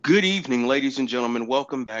Good evening, ladies and gentlemen.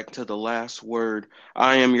 Welcome back to The Last Word.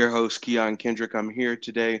 I am your host, Keon Kendrick. I'm here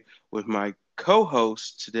today with my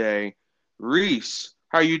co-host today, Reese.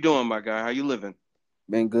 How you doing, my guy? How you living?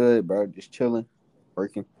 Been good, bro. Just chilling,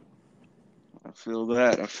 working. I feel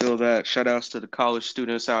that. I feel that. Shout outs to the college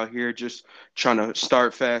students out here just trying to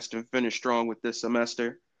start fast and finish strong with this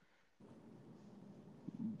semester.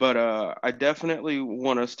 But I definitely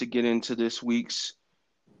want us to get into this week's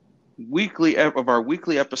of our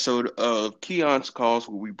weekly episode of Keon's Calls,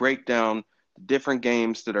 where we break down the different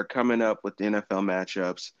games that are coming up with the NFL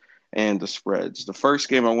matchups and the spreads. The first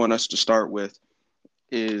game I want us to start with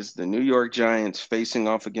is the New York Giants facing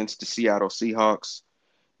off against the Seattle Seahawks.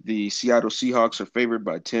 The Seattle Seahawks are favored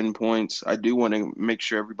by 10 points. I do want to make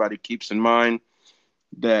sure everybody keeps in mind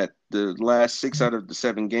that the last six out of the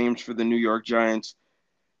seven games for the New York Giants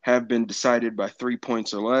have been decided by 3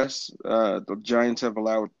 points or less. The Giants have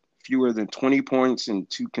allowed fewer than 20 points in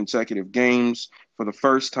two consecutive games for the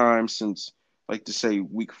first time since, like to say,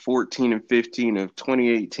 week 14 and 15 of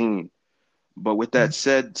 2018. But with that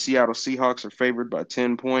said, Seattle Seahawks are favored by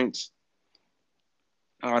 10 points.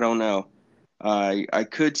 I don't know. I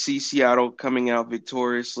could see Seattle coming out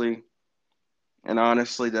victoriously, and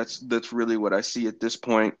honestly, that's really what I see at this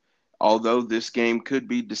point. Although this game could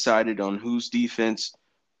be decided on whose defense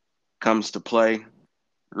comes to play,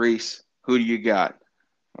 Reese, who do you got?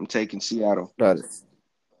 I'm taking Seattle. The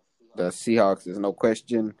Seahawks is no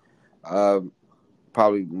question. Uh,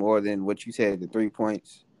 Probably more than what you said. The 3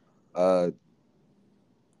 points. Uh,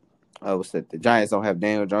 what's that? The Giants don't have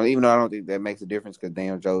Daniel Jones, even though I don't think that makes a difference because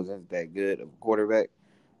Daniel Jones isn't that good of a quarterback.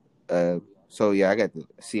 So yeah, I got the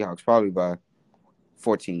Seahawks probably by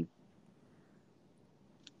 14.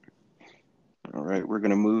 All right, we're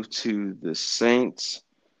going to move to the Saints.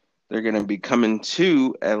 They're going to be coming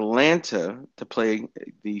to Atlanta to play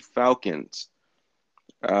the Falcons.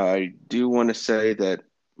 I do want to say that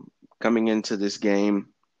coming into this game,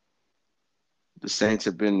 the Saints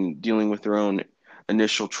have been dealing with their own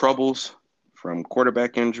initial troubles from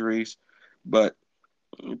quarterback injuries, but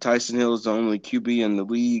Tyson Hill is the only QB in the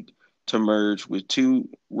league to merge with two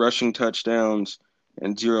rushing touchdowns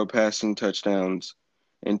and zero passing touchdowns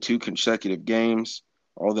in two consecutive games.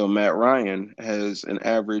 Although Matt Ryan has an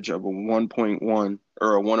average of a 1.1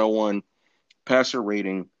 or a 101 passer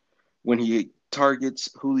rating when he targets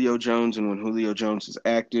Julio Jones and when Julio Jones is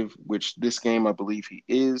active, which this game I believe he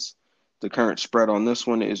is. The current spread on this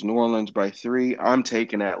one is New Orleans by 3. I'm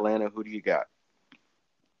taking Atlanta. Who do you got?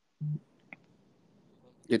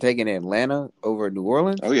 You're taking Atlanta over New Oh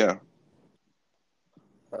Orleans. yeah.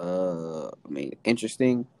 I mean,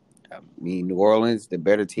 interesting. I mean, New Orleans, the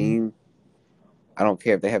better team. I don't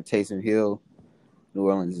care if they have Taysom Hill. New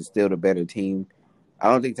Orleans is still the better team. I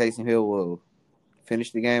don't think Taysom Hill will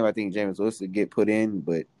finish the game. I think James Wilson will get put in,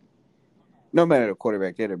 but no matter the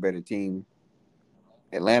quarterback, they're the better team.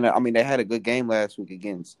 Atlanta, I mean, they had a good game last week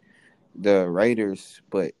against the Raiders,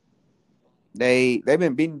 but they've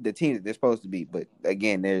been beating the team that they're supposed to beat. But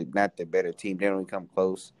again, they're not the better team. They don't even come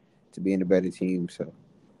close to being the better team. So,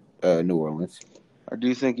 New Orleans. I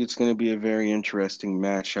do think it's going to be a very interesting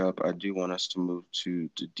matchup. I do want us to move to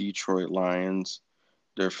the Detroit Lions.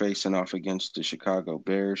 They're facing off against the Chicago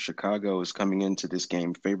Bears. Chicago is coming into this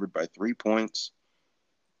game favored by 3 points.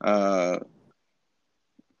 Uh,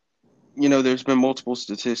 there's been multiple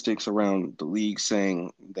statistics around the league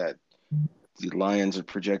saying that the Lions are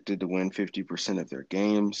projected to win 50% of their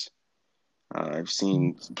games. I've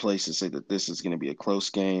seen places say that this is going to be a close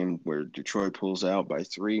game where Detroit pulls out by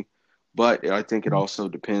 3. But I think it also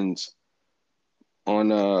depends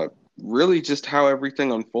on really just how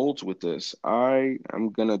everything unfolds with this. I'm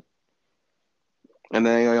gonna, and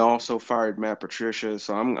they also fired Matt Patricia,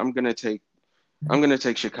 so I'm gonna take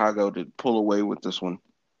Chicago to pull away with this one.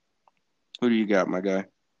 Who do you got, my guy?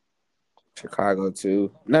 Chicago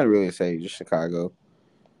too. Not really to say just Chicago.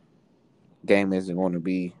 Game isn't going to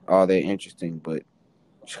be all that interesting, but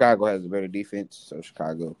Chicago has a better defense, so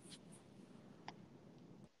Chicago.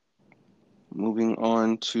 Moving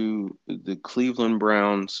on to the Cleveland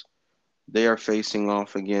Browns, they are facing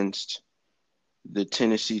off against the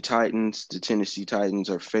Tennessee Titans. The Tennessee Titans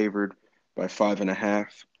are favored by 5.5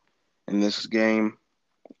 in this game.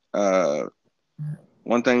 Uh,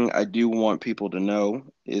 One thing I do want people to know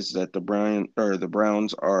is that the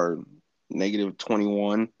Browns are negative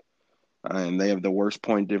 21, and they have the worst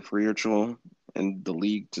point differential in the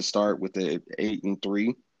league to start with the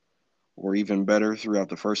 8-3, or even better throughout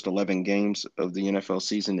the first 11 games of the NFL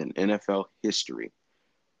season in NFL history.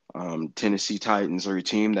 Tennessee Titans are a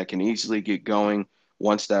team that can easily get going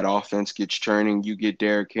once that offense gets churning. You get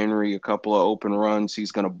Derrick Henry a couple of open runs,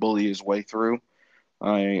 he's going to bully his way through.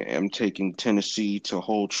 I am taking Tennessee to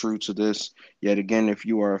hold true to this. Yet again, if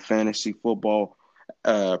you are a fantasy football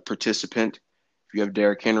participant, if you have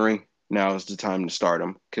Derrick Henry, now is the time to start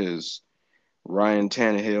him because Ryan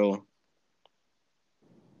Tannehill,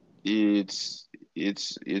 it's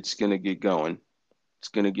gonna get going. It's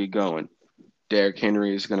gonna get going. Derrick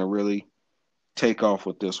Henry is gonna really take off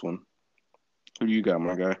with this one. Who do you got,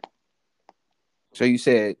 my guy? So you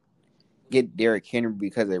said get Derrick Henry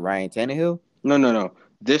because of Ryan Tannehill? No, no, no.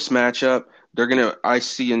 This matchup, they're gonna. I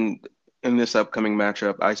see in this upcoming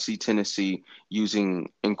matchup, I see Tennessee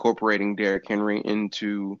incorporating Derrick Henry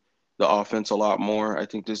into the offense a lot more. I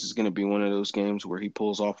think this is going to be one of those games where he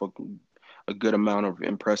pulls off a good amount of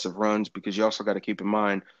impressive runs because you also got to keep in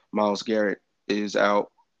mind Myles Garrett is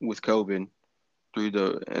out with COVID through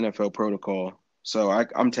the NFL protocol. So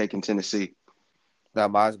I'm taking Tennessee. Now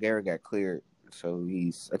Myles Garrett got cleared, so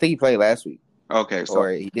I think he played last week, Okay, so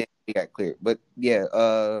or he got cleared. But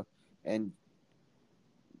yeah, and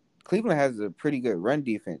Cleveland has a pretty good run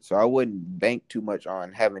defense, so I wouldn't bank too much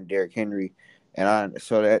on having Derrick Henry.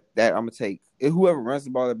 So that I'm gonna take whoever runs the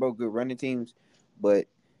ball. They're both good running teams, but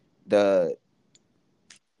the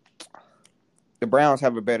the Browns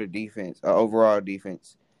have a better defense, overall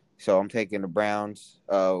defense. So I'm taking the Browns.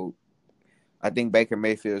 I think Baker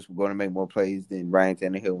Mayfield is going to make more plays than Ryan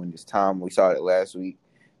Tannehill in this time. We saw it last week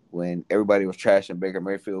when everybody was trashing Baker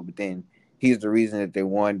Mayfield, but then he's the reason that they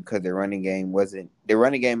won because their running game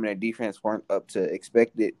and their defense weren't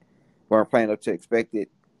playing up to expected.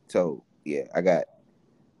 So yeah, I got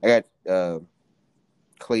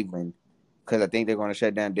Cleveland because I think they're going to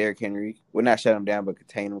shut down Derrick Henry. Well, not shut him down, but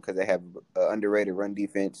contain him because they have an underrated run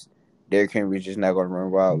defense. Derrick Henry is just not going to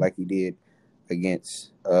run wild like he did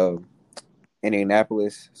against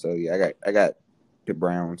Indianapolis. So yeah, I got the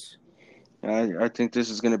Browns. I think this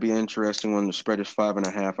is going to be an interesting one. The spread is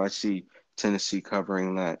 5.5. I see Tennessee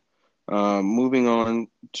covering that. Moving on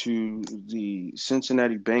to the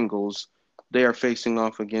Cincinnati Bengals, they are facing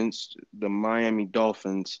off against the Miami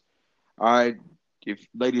Dolphins. I, if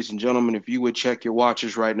ladies and gentlemen, if you would check your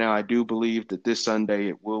watches right now, I do believe that this Sunday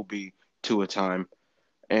it will be Tua time,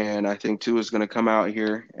 and I think Tua is going to come out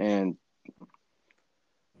here and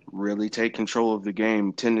really take control of the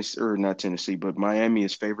game. Tennessee, or not Tennessee, but Miami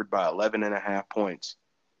is favored by 11.5 points.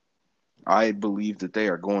 I believe that they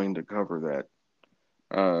are going to cover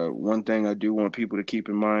that. One thing I do want people to keep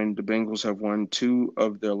in mind, the Bengals have won two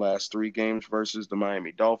of their last three games versus the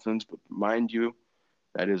Miami Dolphins, but mind you,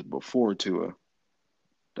 that is before Tua.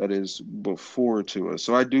 That is before Tua.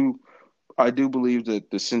 So I do believe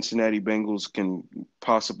that the Cincinnati Bengals can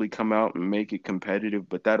possibly come out and make it competitive,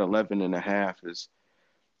 but that 11.5 is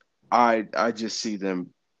I just see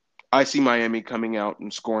them. I see Miami coming out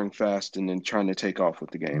and scoring fast and then trying to take off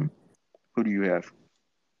with the game. Who do you have?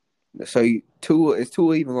 So Tua is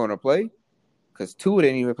Tua even going to play? Because Tua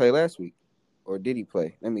didn't even play last week, or did he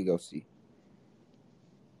play? Let me go see.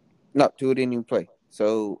 No, Tua didn't even play.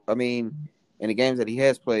 So I mean, in the games that he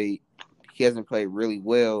has played, he hasn't played really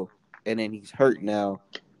well, and then he's hurt now,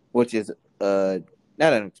 which is not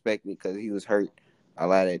unexpected because he was hurt a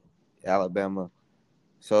lot at Alabama.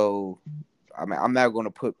 So I mean, I'm not going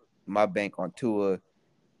to put my bank on Tua.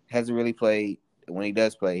 Hasn't really played. When he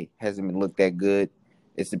does play, hasn't been looked that good.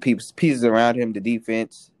 It's the pieces around him, the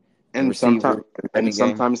defense, the And sometimes receiver, the and running game.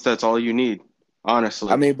 sometimes that's all you need, I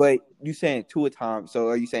honestly. mean, but you saying Tua time. So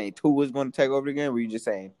are you saying Tua is going to take over the game, or are you just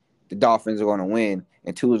saying the Dolphins are going to win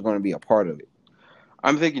and Tua is going to be a part of it?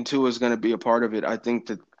 I'm thinking Tua is going to be a part of it. I think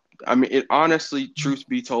that, I mean, it honestly, truth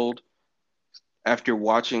be told, after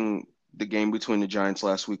watching the game between the Giants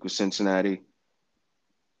last week with Cincinnati,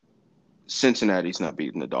 Cincinnati's not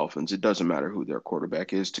beating the Dolphins. It doesn't matter who their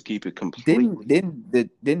quarterback is to keep it completely.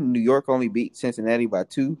 Didn't New York only beat Cincinnati by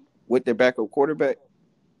 2 with their backup quarterback?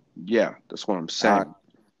 Yeah, that's what I'm Uh, saying. so,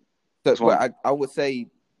 That's what but I'm, I would say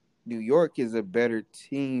New York is a better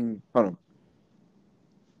team. Hold on.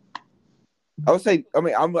 I would say, I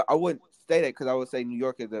mean, I wouldn't say that because I would say New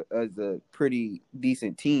York is a pretty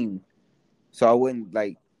decent team. So I wouldn't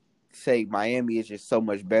like say Miami is just so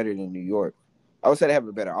much better than New York. I would say they have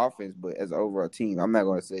a better offense, but as an overall team, I'm not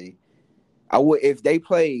going to say I would if they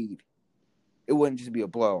played. It wouldn't just be a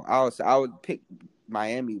blow. I would pick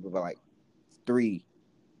Miami with like three,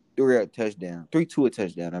 three a touchdown, 3-2 a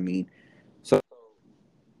touchdown. I mean, so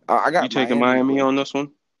I you got taking Miami, Miami but on this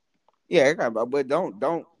one? yeah, but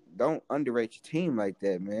don't underrate your team like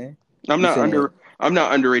that, man. I'm You not saying under I'm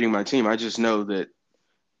not underrating my team. I just know that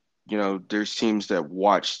there's teams that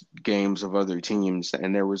watch games of other teams,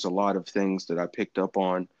 and there was a lot of things that I picked up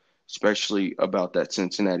on, especially about that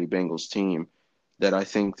Cincinnati Bengals team, that I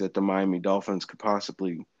think that the Miami Dolphins could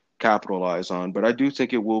possibly capitalize on. But I do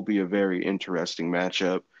think it will be a very interesting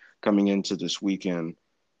matchup coming into this weekend.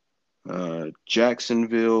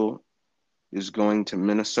 Jacksonville is going to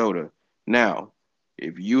Minnesota. Now,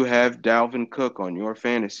 if you have Dalvin Cook on your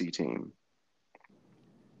fantasy team,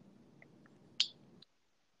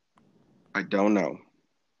 I don't know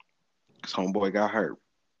because homeboy got hurt.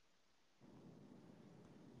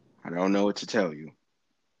 I don't know what to tell you.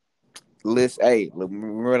 Listen, hey,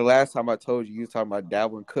 remember the last time I told you was talking about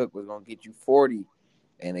Dalvin Cook was gonna get you 40,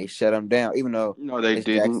 and they shut him down. Even though No, they it's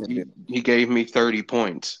didn't. Jacksonville. He gave me 30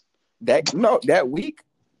 points. That week,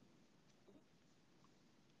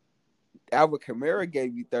 Alvin Kamara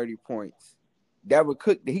gave you 30 points. Dalvin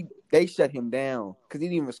Cook, they shut him down because he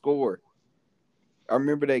didn't even score. I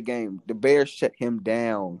remember that game. The Bears shut him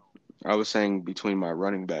down. I was saying between my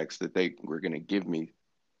running backs that they were going to give me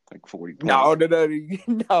like 40 points. No.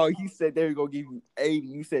 No, you said they were gonna give you 80.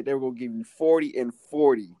 You said they were gonna give you 40 and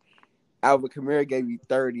 40. Alvin Kamara gave you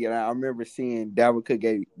 30, and I remember seeing Dalvin Cook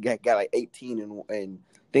got like 18 and I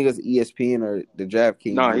think it was ESPN or the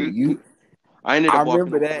DraftKings. No, I ended I up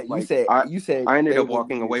walking remember away that. with You like said I you said I ended they up were gonna give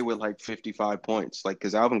walking you. away with like 55 points, like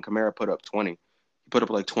because Alvin Kamara put up 20. He put up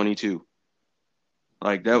like 22.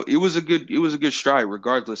 Like that, it was a good stride.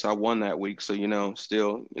 Regardless, I won that week, so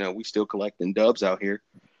still, we still collecting dubs out here.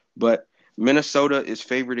 But Minnesota is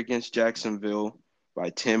favored against Jacksonville by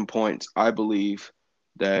 10 points.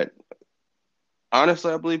 That I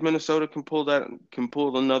believe Minnesota can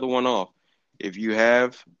pull another one off. If you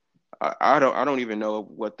have, I don't even know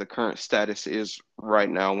what the current status is right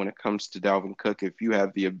now when it comes to Dalvin Cook. If you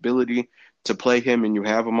have the ability to play him and you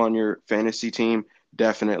have him on your fantasy team,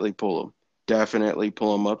 definitely pull him. Definitely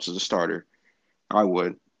pull him up as a starter. I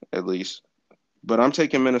would at least. But I'm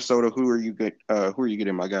taking Minnesota. Who are you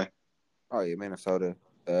getting, my guy? Oh yeah, Minnesota.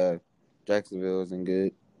 Jacksonville isn't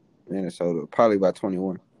good. Minnesota probably by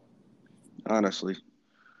 21. Honestly.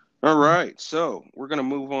 All right. So we're gonna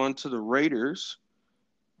move on to the Raiders.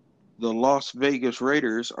 The Las Vegas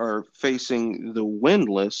Raiders are facing the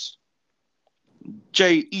winless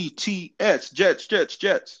Jets,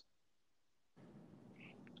 Jets.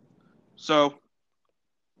 So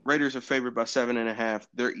Raiders are favored by 7.5.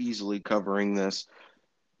 They're easily covering this.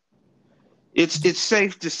 It's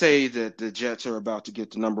safe to say that the Jets are about to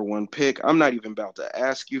get the number one pick. I'm not even about to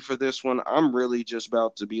ask you for this one. I'm really just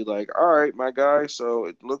about to be like, all right, my guy. So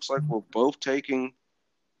it looks like we're both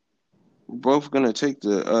gonna take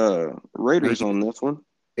the And Raiders on this one.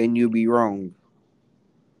 you'll be wrong.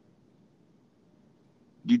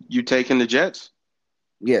 You taking the Jets?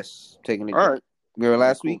 Yes, taking the All Jets. right. Remember All right,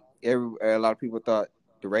 last cool. week, a lot of people thought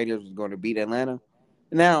the Raiders was going to beat Atlanta.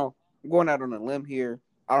 Now, I'm going out on a limb here.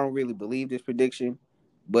 I don't really believe this prediction,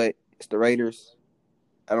 but it's the Raiders.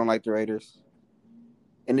 I don't like the Raiders.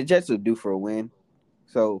 And the Jets are due for a win.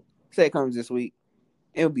 So, say it comes this week.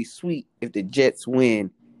 It would be sweet if the Jets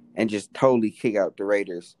win and just totally kick out the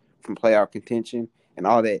Raiders from playoff contention and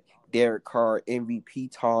all that Derek Carr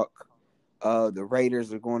MVP talk. The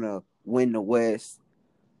Raiders are going to win the West.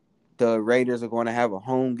 The Raiders are going to have a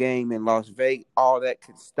home game in Las Vegas. All that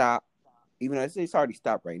could stop, even though it's already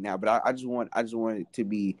stopped right now. But I just want it to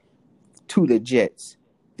be to the Jets.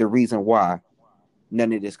 The reason why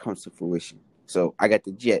none of this comes to fruition. So I got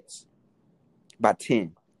the Jets by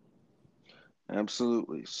 10.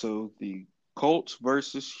 Absolutely. So the Colts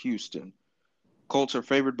versus Houston. Colts are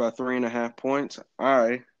favored by 3.5 points.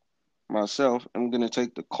 I myself am going to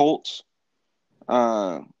take the Colts.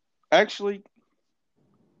 Uh, actually,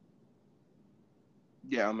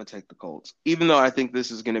 yeah, I'm going to take the Colts. Even though I think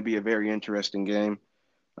this is going to be a very interesting game.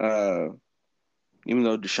 Uh, even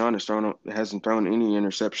though Deshaun hasn't thrown any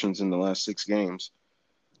interceptions in the last 6 games,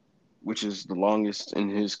 which is the longest in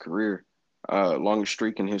his career, longest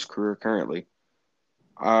streak in his career currently.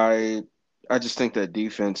 I I just think that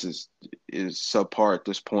defense is subpar at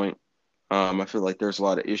this point. I feel like there's a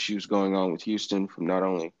lot of issues going on with Houston from not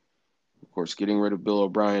only, of course, getting rid of Bill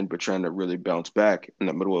O'Brien, but trying to really bounce back in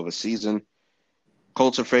the middle of a season.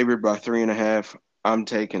 Colts are favored by 3.5. I'm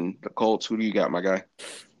taking the Colts. Who do you got, my guy?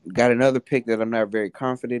 Got another pick that I'm not very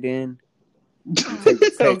confident in. I'm take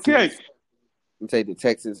the Okay. Texans. I'm take the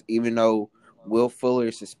Texans, even though Will Fuller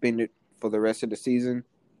is suspended for the rest of the season,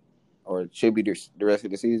 or it should be the rest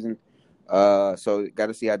of the season. So got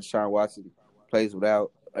to see how Deshaun Watson plays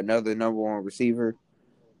without another number one receiver.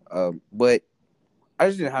 But I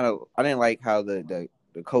didn't like how the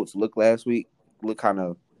Colts looked last week. Look kind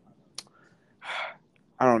of,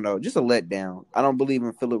 I don't know, just a letdown. I don't believe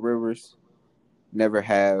in Phillip Rivers. Never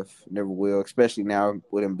have, never will, especially now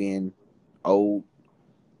with him being old.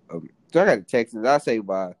 So I got the Texans. I say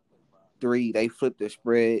by 3. They flip the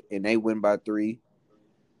spread and they win by 3.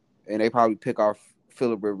 and they probably pick off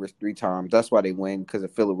Phillip Rivers 3 times. That's why they win, because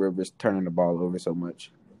of Phillip Rivers turning the ball over so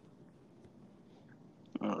much.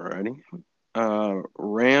 Alrighty.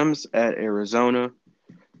 Rams at Arizona.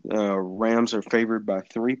 Rams are favored by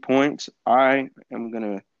 3 points. I am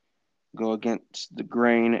gonna go against the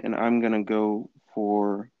grain, and I'm gonna go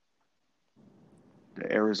for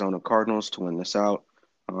the Arizona Cardinals to win this out.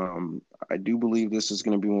 I do believe this is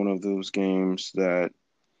going to be one of those games that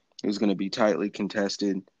is going to be tightly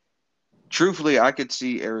contested. Truthfully, I could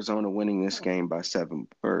see Arizona winning this game by 7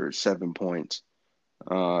 points.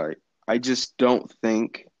 Uh, I just don't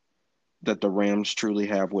think that the Rams truly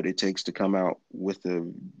have what it takes to come out with a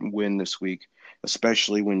win this week,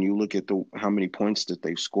 especially when you look at the how many points that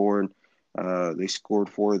they've scored. They scored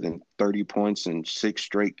more than 30 points in 6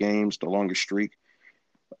 straight games, the longest streak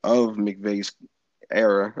of McVay's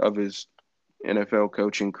era of his NFL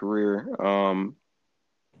coaching career.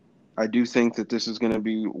 I do think that this is going to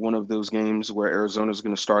be one of those games where Arizona is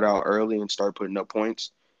going to start out early and start putting up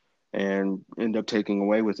points and end up taking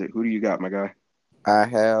away with it. Who do you got, my guy? I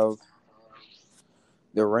have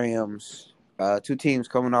the Rams. Two teams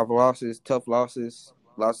coming off losses, tough losses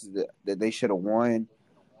that they should have won.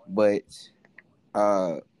 But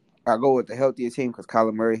uh, I go with the healthier team because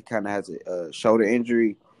Kyler Murray kind of has a shoulder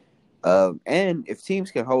injury. And if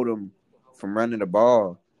teams can hold him from running the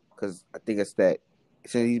ball, because I think it's that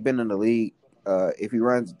since he's been in the league, if he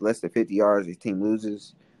runs less than 50 yards, his team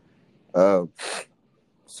loses. Uh,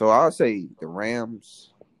 so I'll say the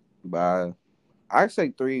Rams by I say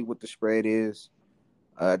 3 what the spread is.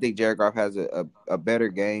 I think Jared Goff has a better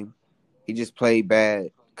game. He just played bad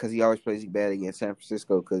because he always plays bad against San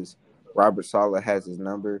Francisco because Robert Saleh has his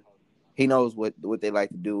number. He knows what they like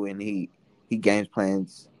to do, and he games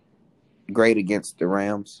plans great against the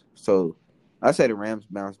Rams. So I say the Rams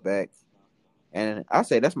bounce back, and I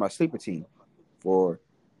say that's my sleeper team for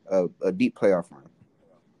a deep playoff run.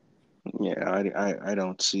 Yeah, I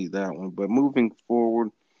don't see that one. But moving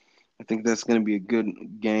forward, I think that's going to be a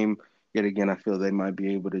good game. Yet again, I feel they might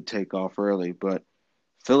be able to take off early. But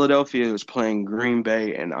Philadelphia is playing Green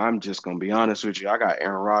Bay, and I'm just going to be honest with you. I got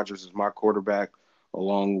Aaron Rodgers as my quarterback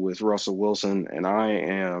along with Russell Wilson, and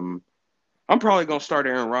I'm probably going to start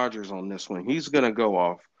Aaron Rodgers on this one. He's going to go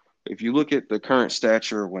off. If you look at the current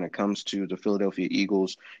stature when it comes to the Philadelphia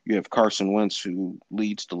Eagles, you have Carson Wentz, who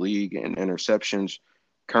leads the league in interceptions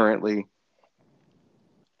currently.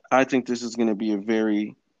 I think this is going to be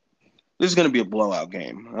a blowout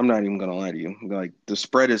game. I'm not even going to lie to you. Like the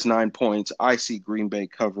spread is 9 points. I see Green Bay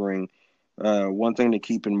covering. One thing to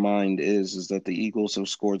keep in mind is that the Eagles have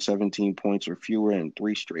scored 17 points or fewer in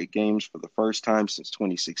 3 straight games for the first time since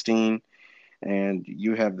 2016. And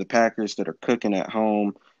you have the Packers that are cooking at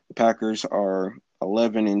home. The Packers are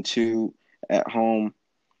 11-2 at home.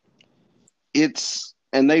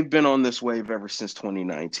 And they've been on this wave ever since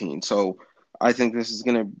 2019. So I think this is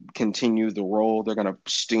going to continue the roll. They're going to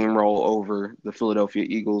steamroll over the Philadelphia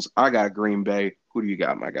Eagles. I got Green Bay. Who do you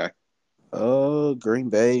got, my guy? Green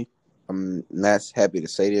Bay. I'm not happy to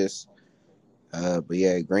say this, but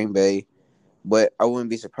yeah, Green Bay. But I wouldn't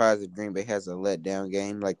be surprised if Green Bay has a letdown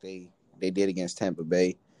game like they did against Tampa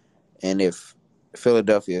Bay, and if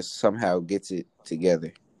Philadelphia somehow gets it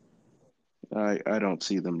together. I don't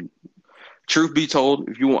see them. Truth be told,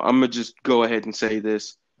 if you want, I'm gonna just go ahead and say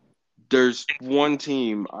this. There's one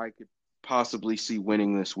team I could possibly see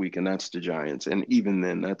winning this week, and that's the Giants. And even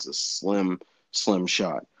then, that's a slim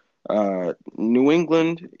shot. New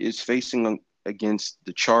England is facing against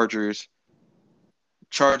the Chargers.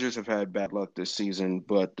 Chargers have had bad luck this season,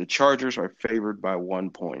 but the Chargers are favored by 1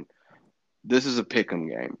 point. This is a pick 'em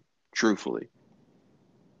game, truthfully.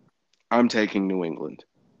 I'm taking New England.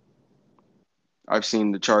 I've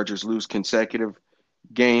seen the Chargers lose consecutive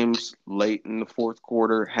games late in the fourth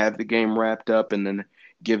quarter, have the game wrapped up, and then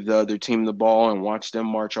give the other team the ball and watch them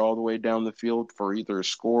march all the way down the field for either a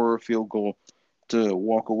score or a field goal to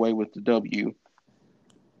walk away with the W.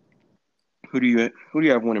 Who do you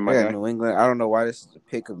have winning, I my got guy? New England. I don't know why this is a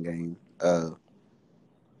pick'em game.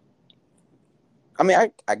 I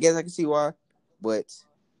mean, I guess I can see why, but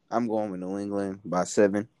I'm going with New England by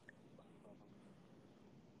 7.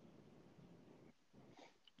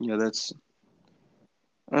 Yeah, that's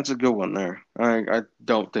a good one there. I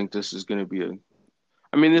don't think this is going to be a.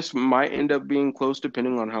 I mean, this might end up being close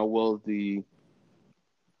depending on how well the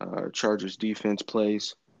Chargers defense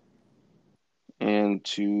plays. And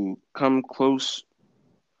to come close,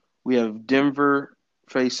 we have Denver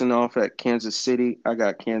facing off at Kansas City. I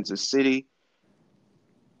got Kansas City.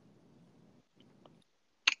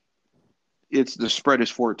 It's the spread is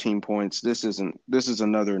 14 points. This is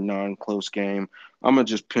another non-close game. I'm gonna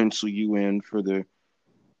just pencil you in for the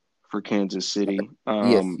for Kansas City.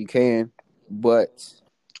 Yes, you can, but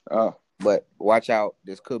Uh, watch out.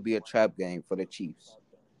 This could be a trap game for the Chiefs.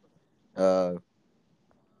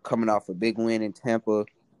 Coming off a big win in Tampa.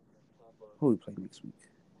 Who we play next week?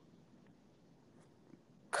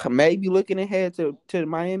 Maybe looking ahead to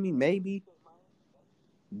Miami, maybe.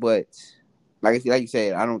 But like you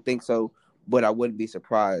said, I don't think so. But I wouldn't be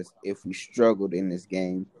surprised if we struggled in this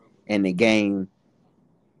game, and the game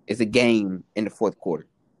is a game in the fourth quarter.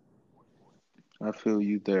 I feel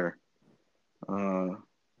you there. Uh,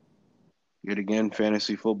 Yet again,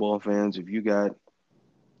 fantasy football fans, if you got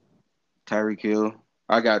Tyreek Hill,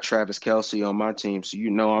 I got Travis Kelce on my team, so you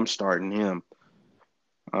know I'm starting him.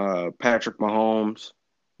 Patrick Mahomes,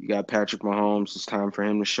 you got Patrick Mahomes. It's time for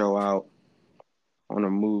him to show out. On a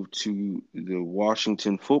move to the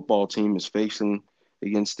Washington football team is facing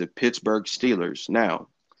against the Pittsburgh Steelers now,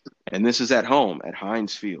 and this is at home at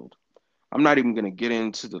Heinz Field. I'm not even going to get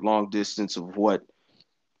into the long distance of what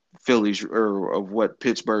Philly's or of what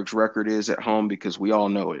Pittsburgh's record is at home because we all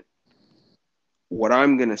know it. What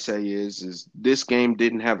I'm going to say is this game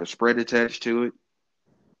didn't have a spread attached to it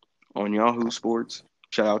on Yahoo Sports.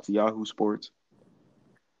 Shout out to Yahoo Sports.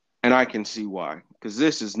 And I can see why, because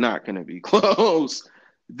this is not going to be close.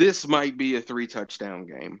 This might be a 3-touchdown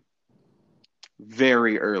game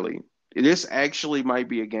very early. This actually might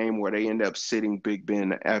be a game where they end up sitting Big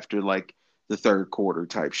Ben after like the third quarter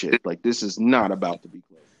type shit. Like this is not about to be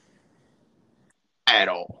close at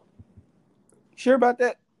all. Sure about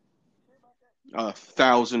that?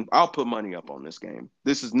 1,000. I'll put money up on this game.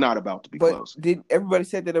 This is not about to be But close. did everybody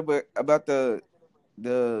say that about the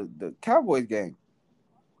Cowboys game?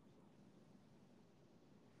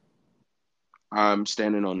 I'm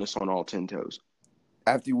standing on this on all 10 toes.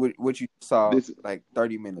 After what you saw This like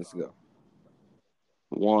 30 minutes ago.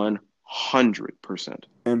 100%.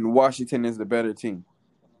 And Washington is the better team.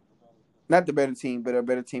 Not the better team, but a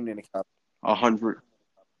better team than the Cowboys.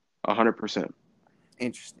 100%.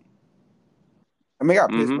 Interesting. I mean, I got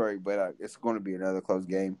Pittsburgh, but it's going to be another close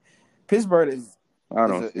game. Pittsburgh is a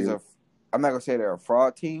I'm not gonna say they're a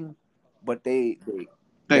fraud team, but they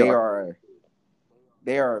are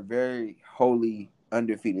a very wholly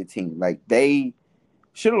undefeated team. Like they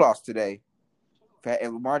should have lost today.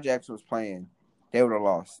 If Lamar Jackson was playing, they would have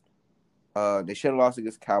lost. They should have lost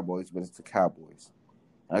against Cowboys, but it's the Cowboys.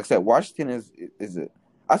 Like I said, Washington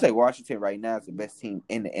I say Washington right now is the best team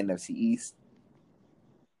in the NFC East.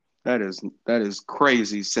 That is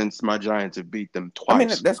crazy since my Giants have beat them twice. I mean,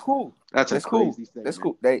 that's cool. That's cool. Crazy That's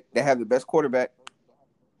cool. They have the best quarterback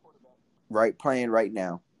playing right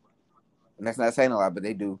now. And that's not saying a lot, but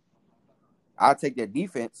they do. I'll take their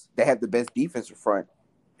defense. They have the best defensive front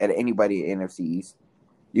out of anybody in NFC East.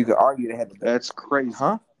 You could argue they have the best. That's crazy.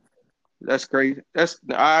 Huh? That's crazy.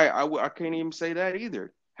 I can't even say that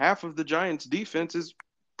either. Half of the Giants' defense is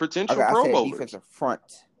potential Pro Bowlers. Defensive front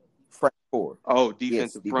four. Oh,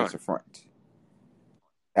 defensive front.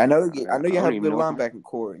 I know you have a good linebacking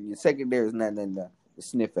core, and your secondary is nothing to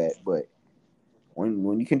sniff at. But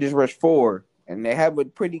when you can just rush four, and they have a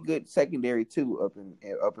pretty good secondary too up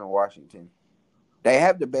in Washington, they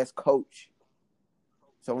have the best coach.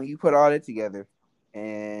 So when you put all that together,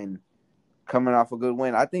 and coming off a good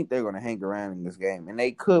win, I think they're going to hang around in this game, and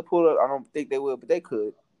they could pull up. I don't think they will, but they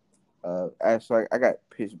could. Actually, I got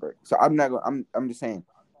Pittsburgh, so I'm not going. I'm just saying,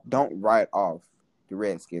 don't write off the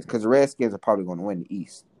Redskins because the Redskins are probably going to win the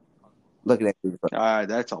East. Looking at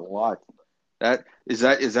that's a lot. Is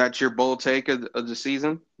that your bold take of the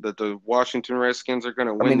season that the Washington Redskins are going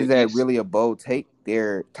to win? I mean, the is that East? really a bold take?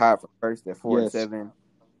 They're tied for first at 4-7.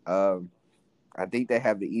 I think they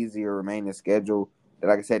have the easier remaining schedule.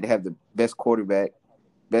 Like I said, they have the best quarterback,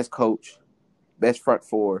 best coach, best front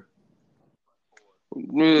four.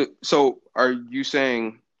 So, are you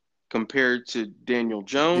saying compared to Daniel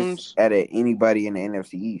Jones? Just at anybody in the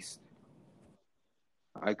NFC East.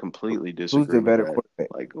 I completely disagree. Who's the better with that.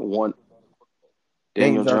 quarterback? Like one,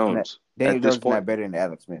 Daniel Jones. Daniel Jones is not better than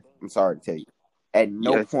Alex Smith. I'm sorry to tell you. At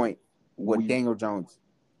no point would Daniel Jones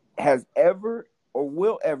has ever or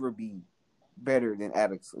will ever be better than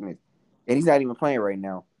Alex Smith. And he's not even playing right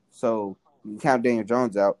now. So you count Daniel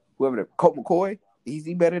Jones out. Colt McCoy, is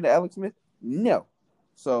he better than Alex Smith? No.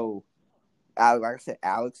 So, like I said,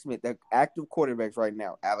 Alex Smith, the active quarterbacks right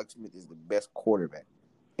now, Alex Smith is the best quarterback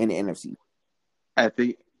in the NFC. At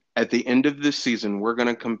the end of this season, we're going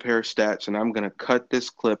to compare stats, and I'm going to cut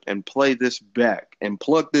this clip and play this back and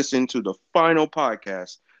plug this into the final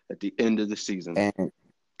podcast at the end of the season.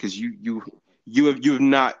 Because you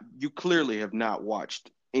clearly have not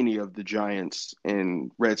watched any of the Giants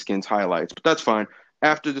and Redskins highlights, but that's fine.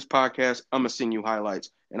 After this podcast, I'm gonna send you highlights,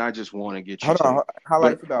 and I just want to get your Hold on, take. But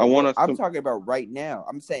highlights I about want what? us I'm to talking about right now.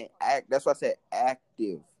 I'm saying act. That's why I said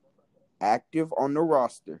active on the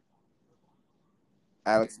roster.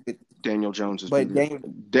 Alex, Daniel Jones has but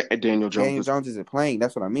been Daniel Jones Daniel is Jones isn't playing.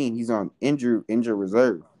 That's what I mean. He's on injured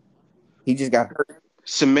reserve. He just got hurt.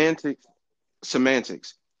 semantics.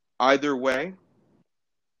 Semantics. Either way,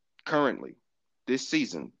 currently this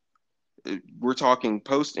season, we're talking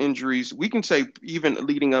post injuries. We can say even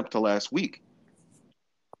leading up to last week.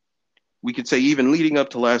 We could say even leading up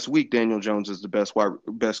to last week, Daniel Jones is the best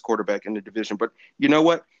quarterback in the division. But you know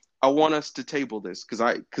what? I want us to table this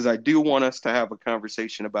because I do want us to have a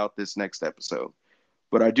conversation about this next episode.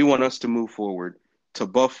 But I do want us to move forward to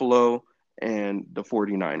Buffalo and the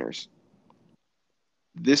 49ers.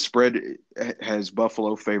 This spread has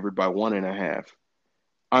Buffalo favored by 1.5.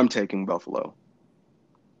 I'm taking Buffalo.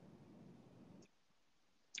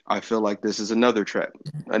 I feel like this is another trap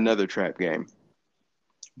game.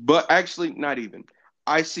 But actually, not even.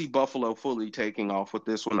 I see Buffalo fully taking off with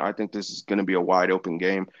this one. I think this is going to be a wide open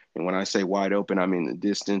game. And when I say wide open, I mean the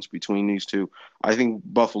distance between these two. I think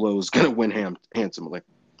Buffalo is going to win handsomely.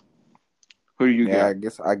 Who do you Yeah, I got?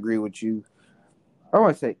 guess I agree with you. I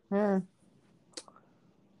want to say, hmm.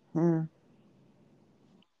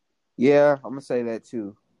 Yeah, I'm gonna say that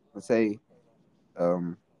too. I'm gonna say,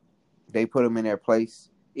 um, they put them in their place.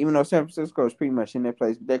 Even though San Francisco is pretty much in their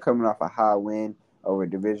place, but they're coming off a high win over a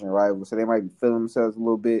division rival, so they might be feeling themselves a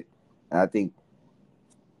little bit. And I think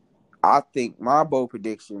my bold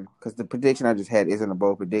prediction, because the prediction I just had isn't a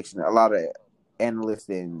bold prediction. A lot of analysts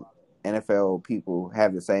and NFL people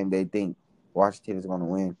have the same. They think Washington is going to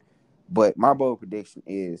win, but my bold prediction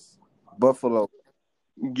is Buffalo.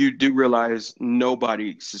 You do realize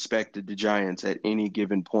nobody suspected the Giants at any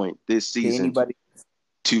given point this Did season anybody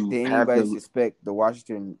to did have anybody the suspect the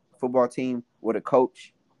Washington football team with a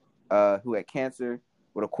coach who had cancer,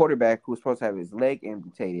 with a quarterback who was supposed to have his leg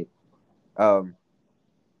amputated, um,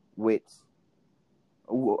 with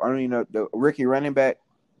I don't even know the rookie running back?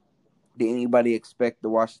 Did anybody expect the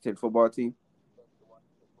Washington football team?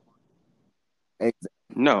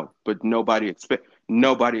 no, but nobody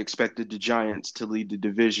expected the Giants to lead the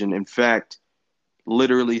division. In fact,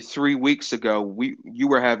 literally 3 weeks ago, you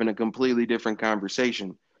were having a completely different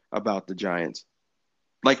conversation about the Giants.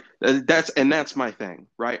 Like that's my thing,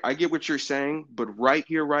 right? I get what you're saying, but right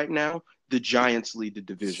here, right now, the Giants lead the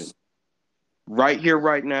division. Right here,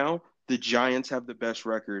 right now, the Giants have the best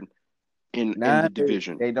record in Nah, the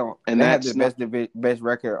division, they don't. and They have the that's not. best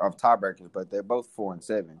record of tiebreakers, but they're both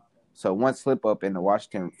 4-7. So one slip up in the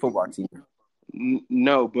Washington football team.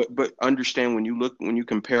 No, but understand when you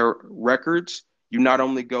compare records, you not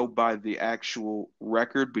only go by the actual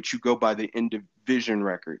record, but you go by the in division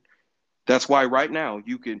record. That's why right now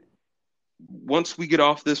you can once we get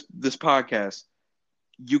off this podcast,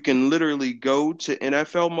 you can literally go to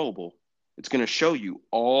NFL Mobile. It's going to show you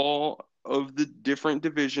all of the different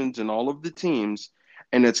divisions and all of the teams,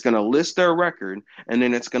 and it's going to list their record, and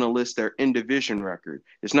then it's going to list their in division record.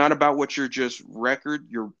 It's not about what your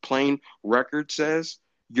plain record says.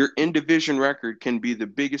 Your in division record can be the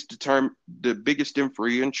biggest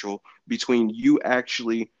differential between you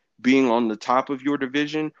actually being on the top of your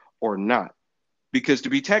division or not. Because to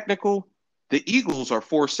be technical, the Eagles are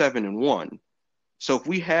 4-7-1. So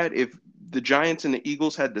if the Giants and the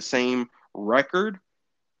Eagles had the same record,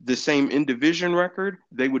 the same in division record,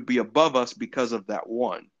 they would be above us because of that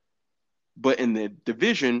one. But in the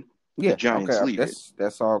division, the Yeah, okay, Giants lead it.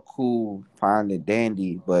 that's all cool, fine and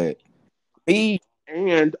dandy, but me,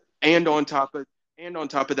 And and on top of and on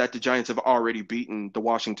top of that, the Giants have already beaten the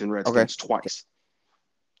Washington okay, Redskins twice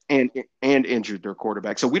and and injured their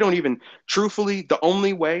quarterback. So we don't even truthfully the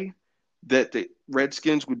only way that the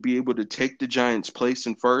Redskins would be able to take the Giants' place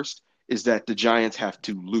in first is that the Giants have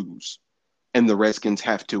to lose and the Redskins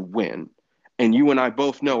have to win. And you and I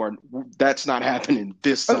both know that's not happening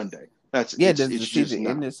this oh, Sunday. That's yeah. Does it's the just season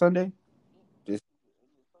end not. this Sunday? Just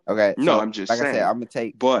okay. No, So I'm just like I said, saying. I'm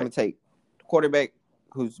But gonna take the quarterback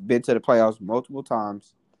who's been to the playoffs multiple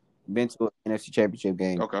times, been to an NFC Championship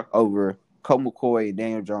game okay, over Colt McCoy and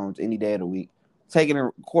Daniel Jones any day of the week. Taking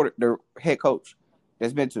the head coach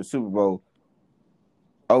that's been to the Super Bowl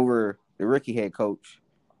over the rookie head coach.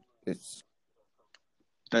 It's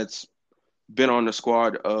that's been on the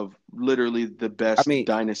squad of literally the I best mean I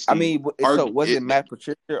dynasty mean so wasn't Matt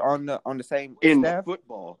Patricia on the same in staff?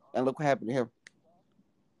 football. And look what happened to him.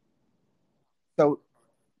 So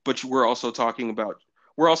But we're also talking about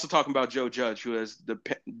Joe Judge, who has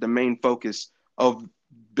the main focus of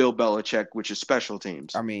Bill Belichick, which is special I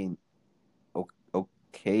teams. mean,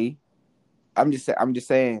 okay. I'm just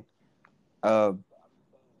saying.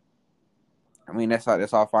 I mean, that's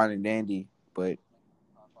all fine and dandy, but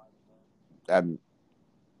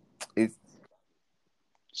it's.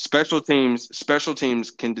 Special teams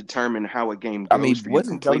can determine how a game I goes mean, for you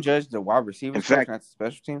wasn't Joe completely. Judge the wide In receivers coach, fact, not the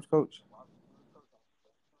special teams coach?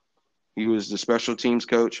 he was the special teams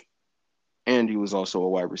coach, and he was also a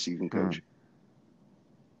wide receiving Hmm. coach.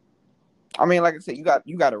 I mean, like I said, you got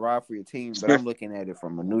to ride for your team, but I'm looking at it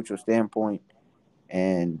from a neutral standpoint.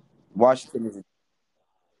 And Washington is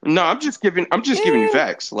No, I'm just giving you yeah,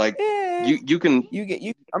 facts. Like yeah. you can You get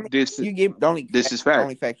you. I mean, this you get this is the fact.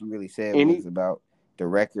 only fact you really said was Any about the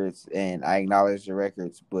records, and I acknowledge the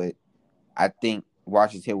records, but I think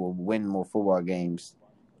Washington will win more football games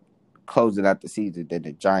closing out the season than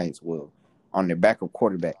the Giants will on their backup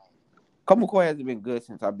quarterback. Colt McCoy hasn't been good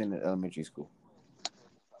since I've been in elementary school.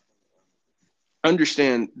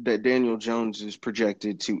 understand that Daniel Jones is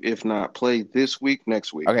projected to, if not play this week,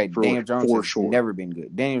 next week Okay, for Daniel Jones for has sure. never been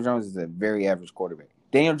good. Daniel Jones is a very average quarterback.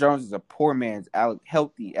 Daniel Jones is a poor man's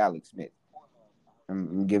healthy Alex Smith.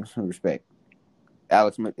 I'm give him some respect.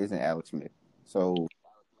 Alex Smith isn't Alex Smith. So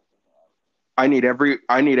I need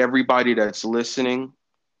everybody that's listening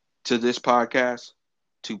to this podcast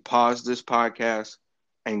to pause this podcast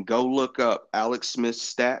and go look up Alex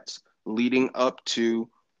Smith's stats leading up to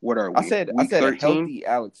what are we? I Week said a 13? healthy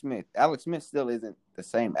Alex Smith. Alex Smith still isn't the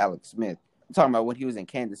same Alex Smith. I'm talking about when he was in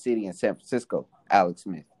Kansas City and San Francisco. Alex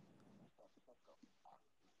Smith.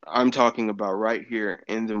 I'm talking about right here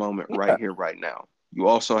in the moment, right Yeah. here, right now. You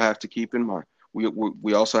also have to keep in mind,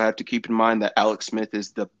 we also have to keep in mind that Alex Smith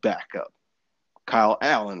is the backup. Kyle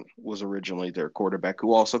Allen was originally their quarterback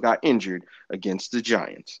who also got injured against the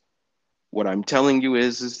Giants. What I'm telling you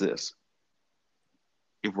is this.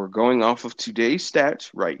 If we're going off of today's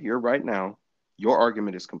stats right here, right now, your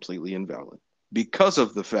argument is completely invalid because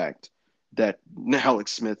of the fact that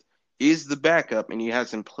Alex Smith is the backup and he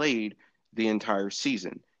hasn't played the entire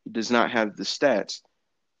season. He does not have the stats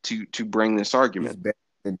to bring this He's argument. better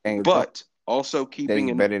than Daniel Jones. But also That keeping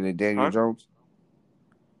he's in better than Daniel huh? Jones.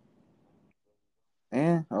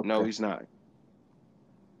 Yeah, No, okay. he's not.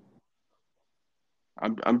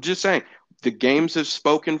 I'm just saying the games have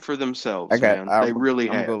spoken for themselves, man. They really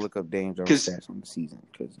I'm gonna have. look up Daniel Jones Because stats on the season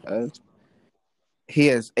because he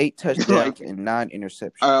has 8 touchdowns like and 9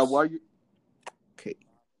 interceptions. while you Okay,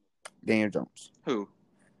 Daniel Jones. who?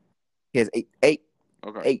 He has eight,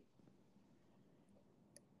 Okay. 8.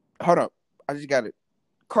 Hold up, I just got it.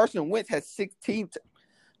 Carson Wentz has 16.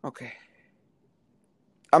 Okay,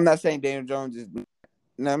 I'm not saying Daniel Jones is.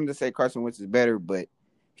 No, I'm gonna say Carson Wentz is better, but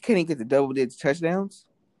he couldn't get the double-digit touchdowns.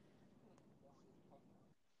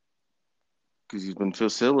 Because he's been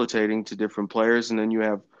facilitating to different players, and then you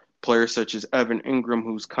have players such as Evan Ingram,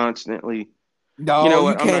 who's constantly. You know No,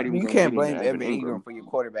 what? I'm not even you going to can't get into blame Evan Evan Ingram Ingram. for your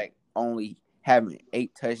quarterback only having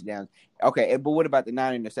 8 touchdowns. Okay, but what about the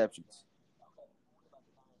 9 interceptions?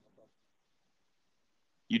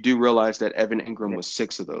 You do realize that Evan Ingram was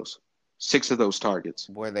six of those targets.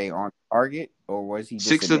 Were they on target or was he just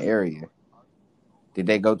Six in the of area? Did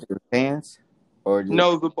they go to the fans or did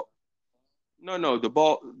no, no, the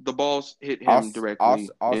balls hit him directly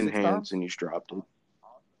all in 6 hands, times? and he's dropped it.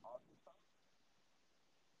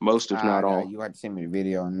 Most, if not Nah, all. you have to send me the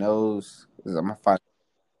video on those. 'Cause I'm gonna find.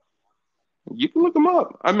 You can look them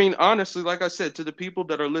up. I mean, honestly, like I said, to the people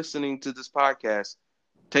that are listening to this podcast,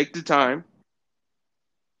 take the time,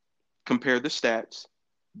 compare the stats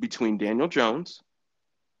between Daniel Jones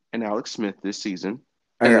andAlex Smith this season,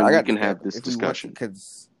 and I then we got the can stat have this if we want to, discussion.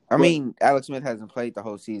 because I But mean Alex Smith hasn't played the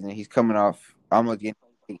whole season. He's coming off almost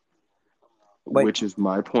getting, but which is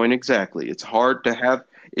my point exactly. It's hard to have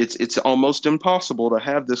it's almost impossible to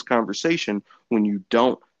have this conversation when you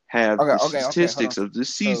don't have the okay, hold on. statistics of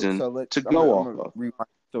this season So let to go I'm off gonna of. rewind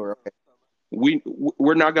the story. Okay,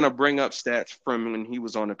 We're not going to bring up stats from when he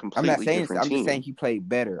was on a I'm not completely saying different I'm just saying team. he played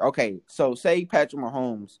better. Okay, so say Patrick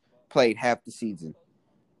Mahomes played half the season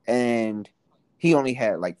and he only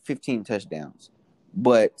had like 15 touchdowns,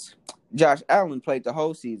 but Josh Allen played the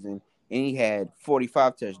whole season and he had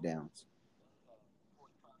 45 touchdowns.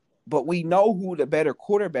 But we know who the better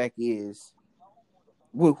quarterback is.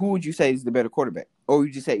 Who would you say is the better quarterback? Or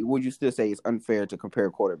would you still say it's unfair to compare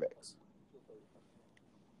quarterbacks?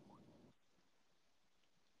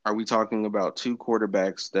 Are we talking about two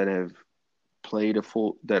quarterbacks that have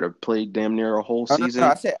played damn near a whole Oh, no, season, or are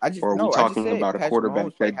we I just talking said about a Patrick quarterback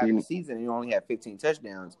Mahomes played that half the didn't? season and he only had 15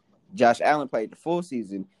 touchdowns. Josh Allen played the full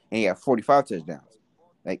season and he had 45 touchdowns.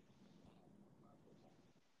 Like,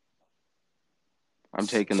 I'm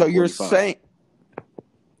taking the so you're 45. saying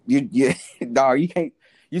you no, you can't.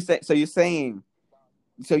 You say so. You're saying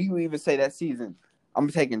so. You even say that season. I'm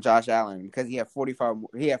taking Josh Allen because he had 45.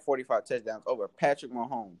 He had 45 touchdowns over Patrick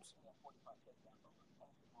Mahomes.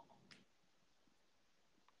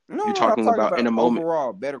 You're No. I'm talking talking about in about a moment.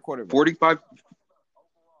 overall better quarterback. 45.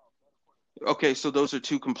 Okay, so those are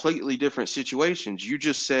two completely different situations. You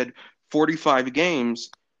just said 45 games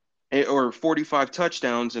or 45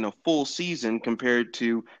 touchdowns in a full season compared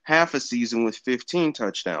to half a season with 15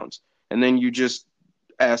 touchdowns. And then you just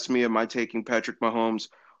asked me, am I taking Patrick Mahomes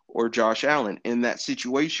or Josh Allen? In that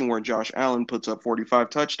situation where Josh Allen puts up 45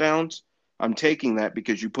 touchdowns, I'm taking that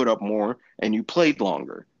because you put up more and you played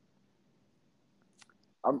longer.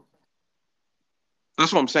 I'm,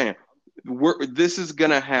 That's what I'm saying. This is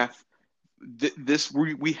going to have this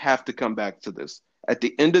we have to come back to this. At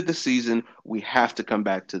the end of the season, we have to come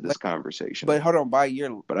back to this but conversation. but hold on. By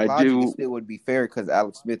your But I logic, it do still would be fair because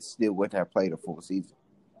Alex Smith still wouldn't have played a full season.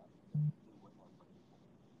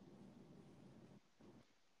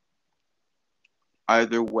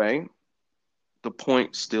 either way, the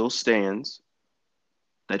point still stands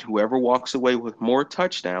that whoever walks away with more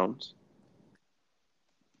touchdowns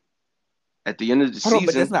at the end of the Hold on,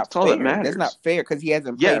 but that's season, not that's all that fair. That's matters. not fair because he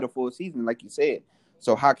hasn't Yeah, played a full season, like you said.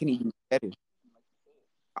 So how can he be better?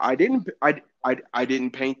 I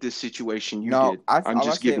didn't paint this situation. You No, did. I I'm all I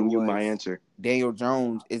just said giving you my was answer. Daniel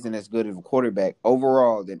Jones isn't as good of a quarterback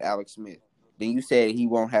overall than Alex Smith. Then you said he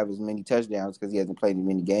won't have as many touchdowns because he hasn't played as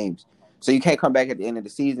many games. So you can't come back at the end of the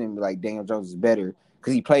season and be like Daniel Jones is better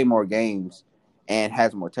because he played more games and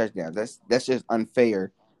has more touchdowns. That's just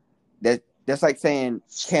unfair. That's like saying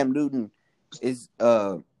Cam Newton is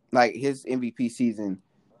like his MVP season,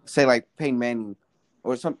 say like Peyton Manning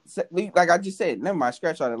or some like I just said. Never mind,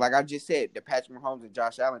 scratch all that. Like I just said, the Patrick Mahomes and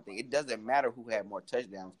Josh Allen thing. It doesn't matter who had more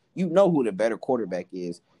touchdowns. You know who the better quarterback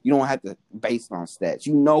is. You don't have to base it on stats.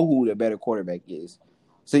 You know who the better quarterback is.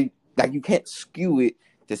 So like you can't skew it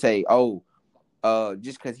to say, oh,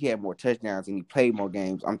 just because he had more touchdowns and he played more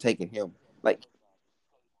games, I'm taking him. Like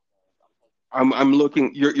I'm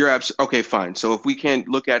looking. You're okay. Fine. So if we can't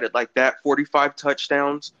look at it like that, 45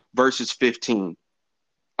 touchdowns versus 15.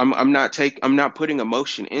 I'm not putting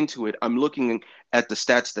emotion into it. I'm looking at the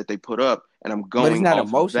stats that they put up and I'm But it's going not off of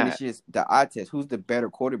emotion. It's that. just the eye test. Who's the better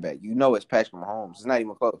quarterback? You know it's Patrick Mahomes. It's not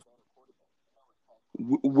even close.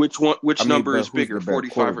 Which one? I Which mean, number but is who's bigger, the better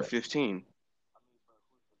 45 or quarterback? 15?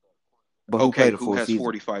 But who Okay, played a who full has season?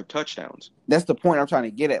 45 touchdowns? That's the point I'm trying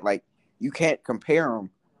to get at. Like, you can't compare them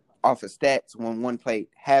off of stats when one played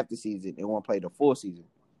half the season and one played a full season.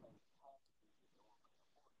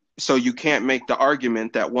 So you can't make the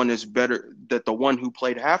argument that one is better, that the one who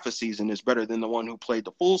played half a season is better than the one who played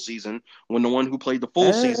the full season when the one who played the full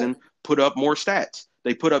Uh, season put up more stats.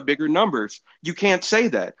 They put up bigger numbers. You can't say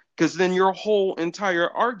that because then your whole entire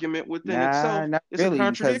argument within nah, itself not is a really, because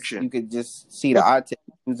contradiction. you could just see the Well, eye test.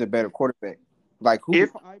 Who's a better quarterback? Like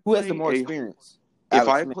if I who has the play more a experience? if Alex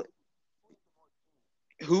I Smith. play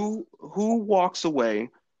who walks away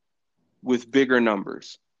with bigger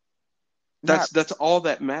numbers. Not That's all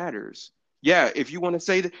that matters. Yeah, if you want to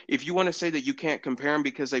say that you can't compare them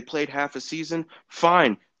because they played half a season,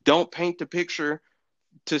 fine. Don't paint the picture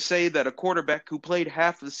to say that a quarterback who played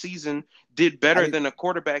half the season did I better didn't than a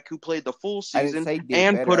quarterback who played the full I didn't season say did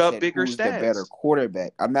and better. put I up said bigger who's the better stats.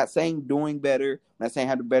 quarterback. I'm not saying doing better. I'm not saying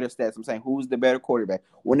have the better stats. I'm saying who's the better quarterback.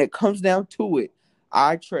 When it comes down to it,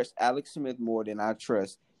 I trust Alex Smith more than I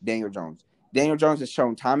trust Daniel Jones. Daniel Jones has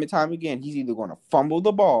shown time and time again he's either going to fumble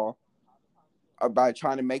the ball or by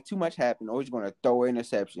trying to make too much happen, or he's going to throw an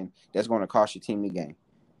interception that's going to cost your team the game.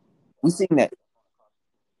 We've seen that.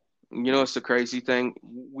 You know, it's the crazy thing.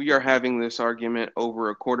 We are having this argument over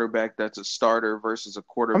a quarterback that's a starter versus a I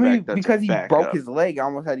quarterback mean, that's a because he broke backup. his leg, I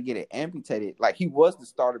almost had to get it amputated. Like he was the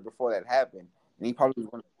starter before that happened, and he probably was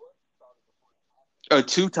going A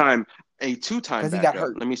two-time a two-time because he got backup.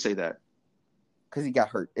 hurt. Let me say that. Because he got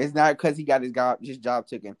hurt. It's not because he got his job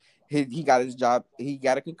taken. He got his job. He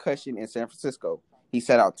got a concussion in San Francisco. He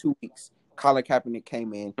sat out 2 weeks. Colin Kaepernick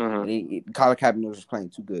came in, Uh-huh. and Colin Kaepernick was playing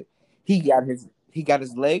too good. He got his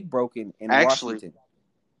leg broken in Actually, Washington.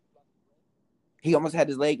 He almost had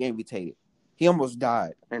his leg amputated. He almost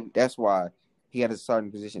died. and That's why he had his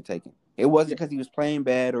starting position taken. It wasn't because he was playing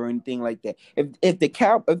bad or anything like that. If the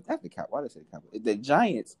cow, if, not the cow, why did I say cow? If the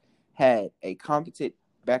Giants had a competent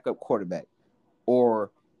backup quarterback,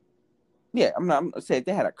 or yeah, I'm saying if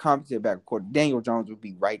they had a competent backup quarterback, Daniel Jones would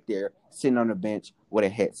be right there sitting on the bench with a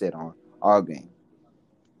headset on all game.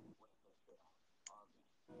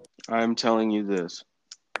 I'm telling you this.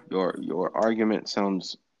 Your argument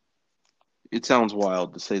sounds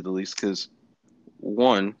wild to say the least because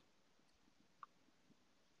one,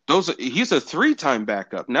 He's a three-time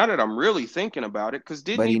backup. Now that I'm really thinking about it, because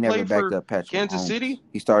didn't but he he play never backed for up Patrick Kansas Mahomes. City?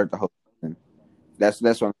 He started the whole season. That's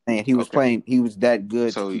what I'm saying. He was Okay, playing. He was that good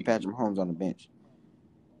to so keep Patrick Mahomes on the bench.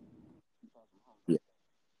 Yeah.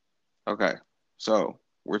 okay, so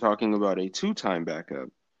we're talking about a two-time backup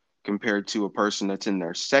compared to a person that's in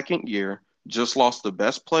their second year, just lost the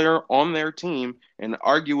best player on their team, and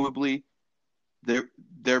arguably their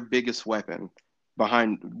their biggest weapon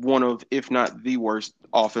behind one of, if not the worst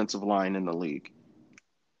offensive line in the league.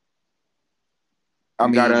 I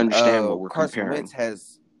You got to mean, understand what we're Carson Wentz comparing.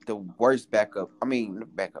 has the worst backup. I mean,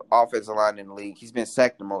 backup offensive line in the league. He's been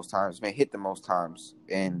sacked the most times, been hit the most times,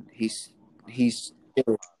 and he's.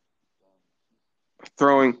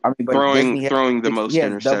 Throwing I mean, but doesn't throwing he have throwing the he most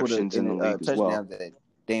has double interceptions in the the league as well. touchdowns that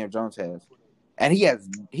Daniel Jones has, and he has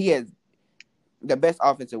the best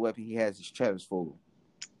offensive weapon he has is Travis Fulgham.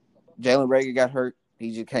 Jalen Rager got hurt.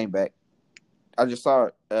 He just came back. I just saw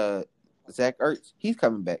Zach Ertz. He's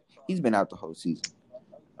coming back. He's been out the whole season.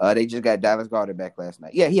 They just got Dallas Goedert back last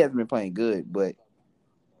night. Yeah, he hasn't been playing good, but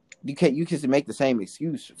you can make the same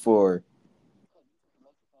excuse for.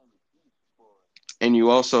 And you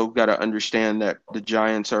also got to understand that the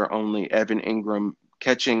Giants are only Evan Ingram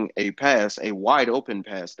catching a pass, a wide open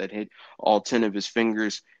pass that hit all 10 of his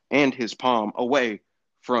fingers and his palm away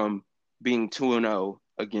from being 2-0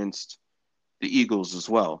 against the Eagles as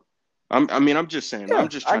well. I mean, I'm just saying, I'm Yeah,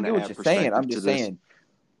 just I trying get to what add you're saying. perspective I'm to just this. saying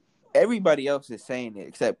everybody else is saying it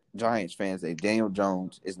except Giants fans that Daniel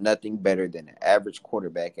Jones is nothing better than an average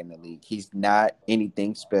quarterback in the league. He's not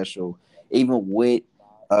anything special, even with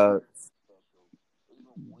uh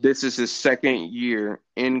This is his second year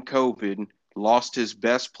in COVID, lost his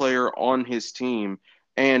best player on his team,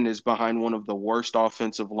 and is behind one of the worst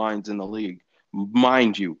offensive lines in the league.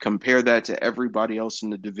 Mind you, compare that to everybody else in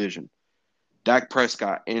the division. Dak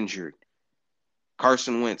Prescott injured.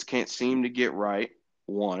 Carson Wentz can't seem to get right.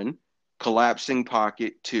 One, collapsing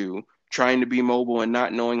pocket. Two, trying to be mobile and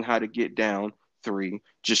not knowing how to get down. Three,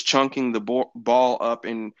 just chunking the ball up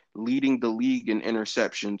and leading the league in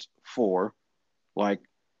interceptions. Four, like,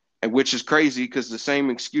 and which is crazy because the same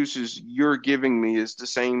excuses you're giving me is the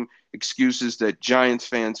same excuses that Giants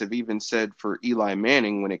fans have even said for Eli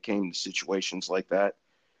Manning when it came to situations like that,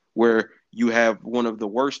 where you have one of the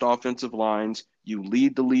worst offensive lines, you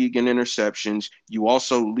lead the league in interceptions, you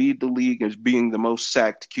also lead the league as being the most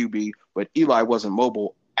sacked QB, but Eli wasn't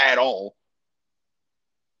mobile at all.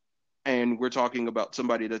 And we're talking about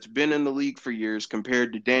somebody that's been in the league for years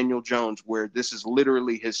compared to Daniel Jones, where this is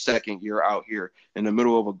literally his second year out here in the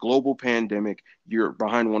middle of a global pandemic. You're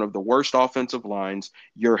behind one of the worst offensive lines.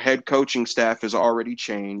 Your head coaching staff has already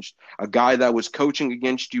changed. A guy that was coaching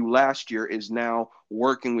against you last year is now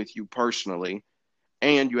working with you personally,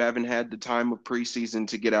 and you haven't had the time of preseason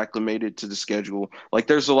to get acclimated to the schedule. Like,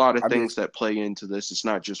 there's a lot of I things just that play into this. It's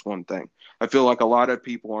not just one thing. I feel like a lot of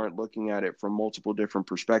people aren't looking at it from multiple different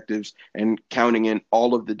perspectives and counting in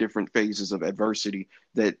all of the different phases of adversity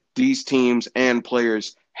that these teams and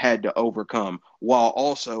players had to overcome, while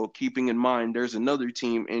also keeping in mind there's another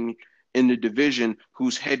team in the division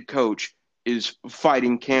whose head coach is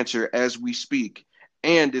fighting cancer as we speak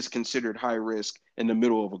and is considered high risk in the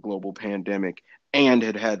middle of a global pandemic and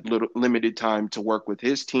had limited time to work with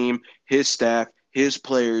his team, his staff, his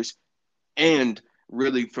players, and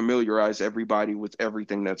really familiarize everybody with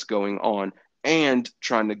everything that's going on and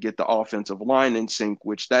trying to get the offensive line in sync,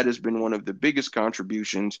 which that has been one of the biggest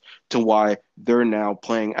contributions to why they're now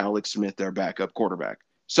playing Alex Smith, their backup quarterback.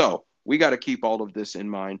 So we got to keep all of this in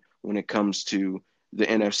mind when it comes to the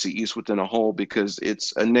NFC East within a whole because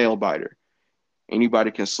it's a nail biter.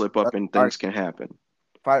 Anybody can slip up and all right. things can happen.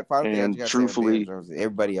 Final thing I just And gotta say on Daniel truthfully, Jones is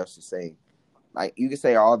everybody else is saying. Like you can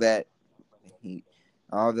say all that, he,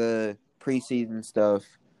 all the preseason stuff,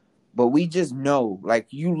 but we just know. Like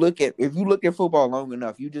if you look at football long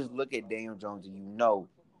enough, you just look at Daniel Jones and you know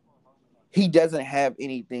he doesn't have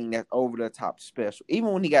anything that's over the top special.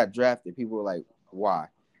 Even when he got drafted, people were like, "Why?"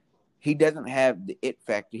 He doesn't have the it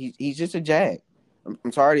factor. He's just a jag.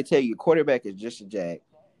 I'm sorry to tell you, quarterback is just a jag.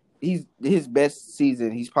 He's his best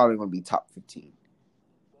season. He's probably going to be top 15,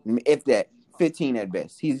 if that 15 at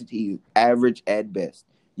best. He's average at best.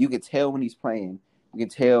 You can tell when he's playing. You can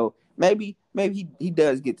tell maybe he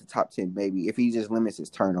does get to top 10 maybe if he just limits his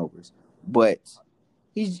turnovers. But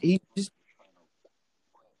he's just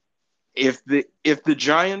if the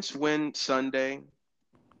Giants win Sunday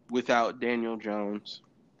without Daniel Jones,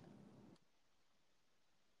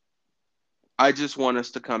 I just want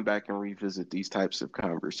us to come back and revisit these types of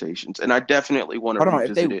conversations. And I definitely want to hold on.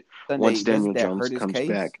 If they revisit win it once Sunday, Daniel doesn't that Jones hurt his comes case?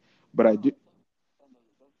 back. But I do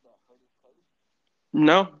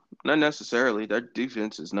no, not necessarily. Their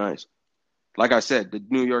defense is nice. Like I said,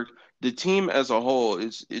 the team as a whole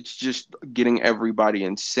it's just getting everybody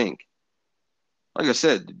in sync. Like I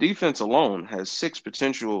said, the defense alone has six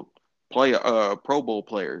potential Pro Bowl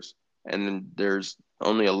players, and then there's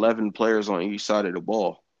only 11 players on each side of the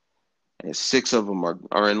ball, and six of them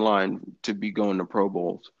are in line to be going to Pro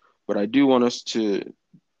Bowls. But I do want us to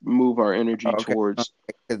move our energy Okay, towards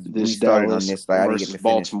because we this started on Dallas this, like I didn't get versus to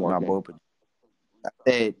finish Baltimore my game. bold. I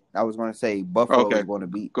said I was going to say Buffalo is Okay, going to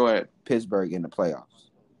beat go ahead. Pittsburgh in the playoffs.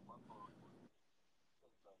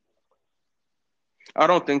 I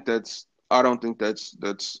don't think that's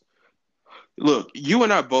look, you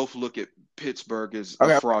and I both look at Pittsburgh as a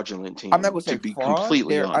Okay, fraudulent I'm not team, going to to say be fraud.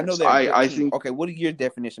 completely I know honest. they're a good I team. think Okay, what is your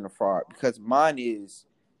definition of fraud? Because mine is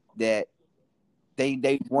that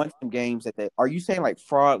they won some games that they are you saying like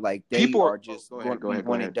fraud, like they people are are just go going ahead, to go be ahead,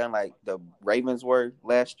 go one and ahead. done like the Ravens were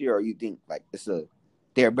last year, or you think like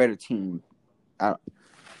they're a better team? I,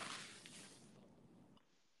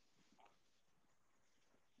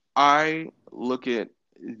 I look at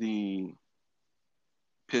the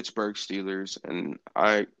Pittsburgh Steelers and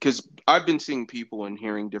because I've been seeing people and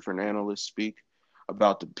hearing different analysts speak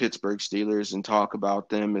about the Pittsburgh Steelers and talk about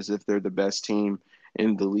them as if they're the best team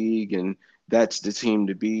in the league and that's the team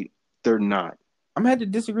to beat. They're not, I'm had to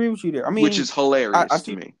disagree with you there. I which mean, is I hilarious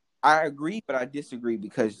to see. me. I agree, but I disagree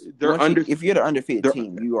because They're under if you're the undefeated they're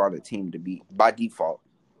team, you are the team to beat by default.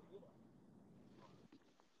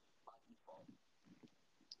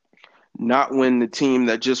 not when the team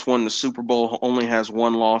that just won the Super Bowl only has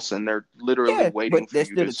one loss and they're literally Yeah, but waiting for they're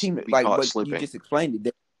you still to the team. be Like, caught but you slipping. just explained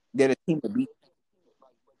it. They're the team to beat.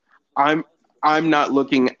 I'm I'm not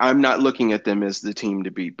looking at them as the team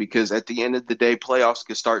to beat because at the end of the day, playoffs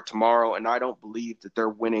could start tomorrow, and I don't believe that they're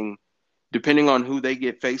winning. Depending on who they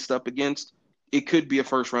get faced up against, it could be a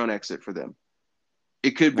first round exit for them.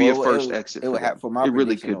 It could be a Well, first exit it for would have them. for my It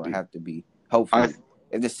really prediction. It could would be. have to be I hopefully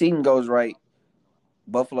if the season goes right.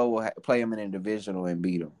 Buffalo will play them in a divisional and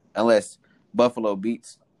beat them, unless Buffalo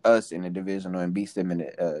beats us in the divisional and beats them in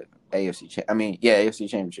the AFC. AFC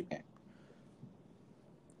Championship game.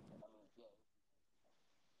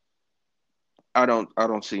 I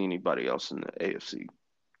don't see anybody else in the AFC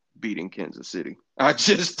beating Kansas City. I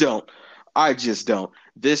just don't. I just don't.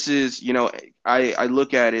 This is, I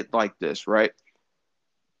look at it like this, right?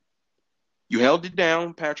 You held it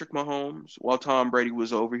down, Patrick Mahomes, while Tom Brady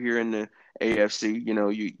was over here in the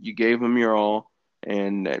AFC. You gave him your all,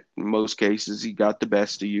 and in most cases, he got the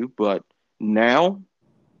best of you. But now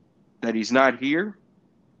that he's not here,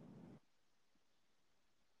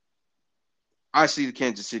 I see the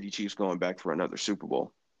Kansas City Chiefs going back for another Super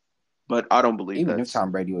Bowl. But I don't believe Even if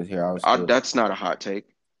Tom Brady was here, I would still. that's not a hot take.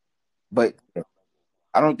 But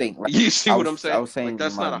I don't think like You see what I'm I saying? was Like saying in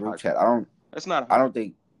that's my not a group hot chat. take. That's not a I hot don't take.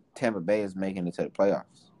 think Tampa Bay is making it to the playoffs.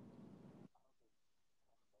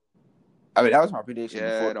 I mean, that was my prediction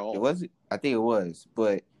Yeah, before. at It all. was. I think it was.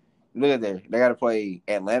 But look at there. They got to play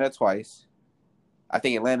Atlanta twice. I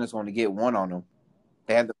think Atlanta's going to get one on them.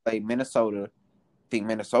 They have to play Minnesota. I think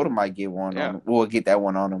Minnesota might get one on Yeah. them. We'll get that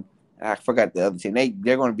one on them. I forgot the other team.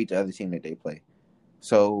 They're going to beat the other team that they play.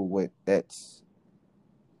 So what? That's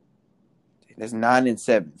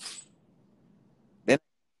 9-7. Then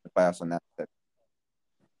the playoffs are 9-7.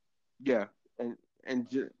 Yeah. And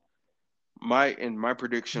my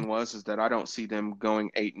prediction was is that I don't see them going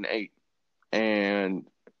 8-8. And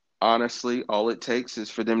honestly, all it takes is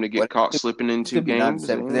for them to get What caught slipping in it two could be nine to games,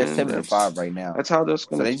 seven because they're and 7-5 right now. that's how that's So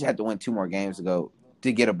gonna. they just have to win two more games to go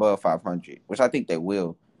to get above 500, which I think they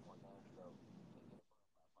will.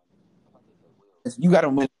 You got to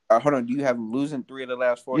win. Hold on. Do you have them losing 3 of the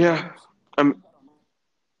last 4 Yeah, games? I'm.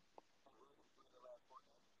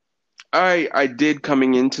 I did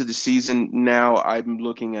coming into the season. Now I'm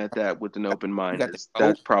looking at that with an open You mind. got the Is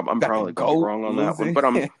goat. I'm You got the probably gonna be goat wrong on that one, losing. but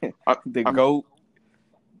I, The I'm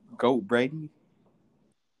goat Brady.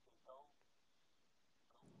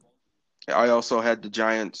 I also had the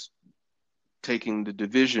Giants taking the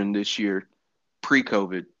division this year,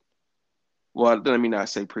 pre-COVID. Well, let me not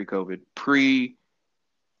say pre-COVID, pre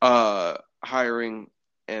hiring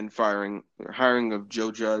and firing, hiring of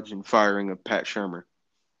Joe Judge and firing of Pat Shermer.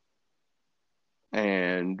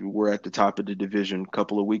 And we're at the top of the division. A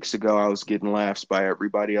couple of weeks ago, I was getting laughs by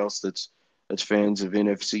everybody else that's fans of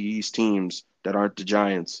NFC East teams that aren't the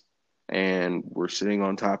Giants, and we're sitting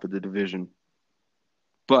on top of the division.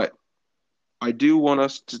 But I do want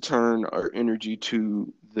us to turn our energy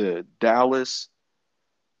to the Dallas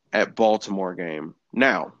at Baltimore game.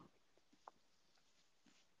 Now,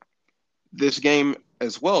 this game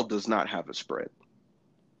as well does not have a spread.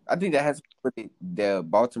 I think that has to put the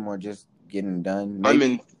Baltimore just getting done? I'm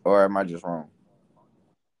in. Maybe, or am I just wrong?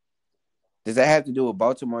 Does that have to do with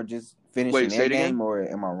Baltimore just finishing Wait, say their it again. game, or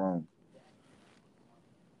am I wrong?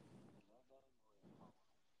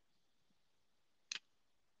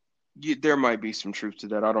 There might be some truth to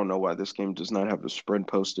that. I don't know why this game does not have the spread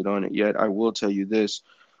posted on it yet. I will tell you this.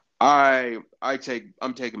 I'm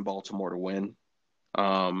taking Baltimore to win.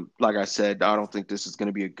 Like I said, I don't think this is going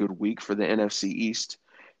to be a good week for the NFC East.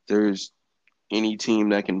 There's any team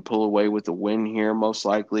that can pull away with a win here, most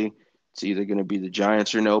likely. It's either going to be the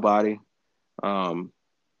Giants or nobody. Um,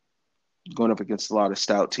 Going up against a lot of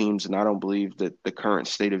stout teams, and I don't believe that the current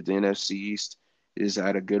state of the NFC East is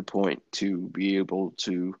at a good point to be able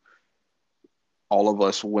to all of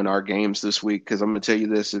us win our games this week. Because I'm going to tell you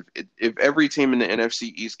this: if every team in the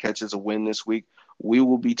NFC East catches a win this week, we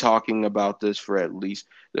will be talking about this for at least.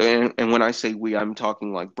 And when I say we, I'm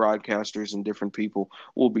talking like broadcasters and different people.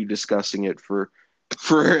 Will be discussing it for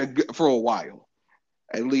a while,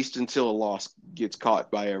 at least until a loss gets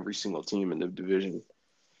caught by every single team in the division.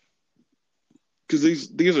 Because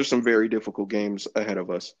these are some very difficult games ahead of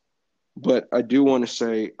us. But I do want to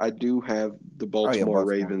say I do have the Oh yeah, Baltimore Baltimore.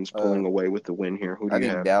 Ravens pulling away with the win here. Who do I you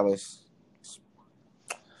think have? Dallas.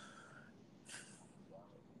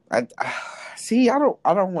 I see. I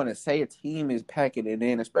don't want to say a team is packing it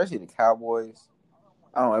in, especially the Cowboys.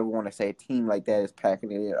 I don't ever want to say a team like that is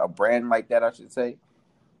packing it in, a brand like that, I should say.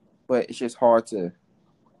 But it's just hard to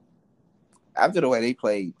after the way they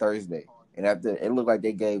played Thursday, and after it looked like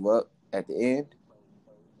they gave up at the end.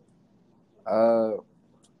 Uh,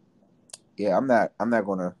 yeah, I'm not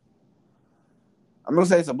gonna. I'm gonna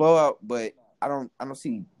say it's a blowout, but I don't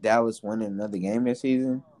see Dallas winning another game this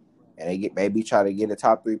season, and they get maybe try to get a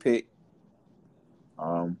top 3 pick.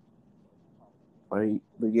 Um, but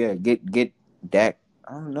yeah, get Dak.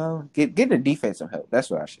 I don't know. Get the defense some help. That's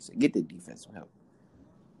what I should say. Get the defense some help.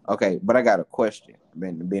 Okay, but I got a question.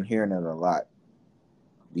 I've been hearing it a lot.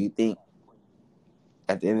 Do you think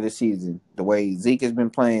at the end of the season, the way Zeke has been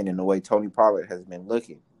playing and the way Tony Pollard has been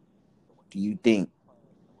looking, do you think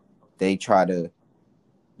they try to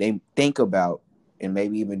they think about and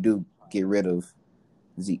maybe even do get rid of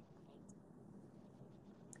Zeke?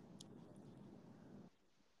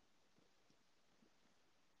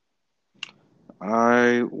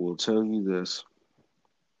 I will tell you this.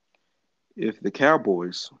 If the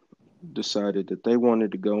Cowboys decided that they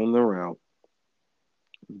wanted to go on the route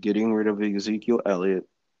of getting rid of Ezekiel Elliott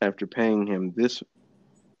after paying him this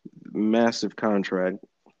massive contract,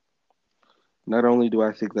 not only do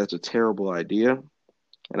I think that's a terrible idea,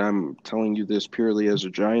 and I'm telling you this purely as a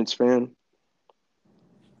Giants fan,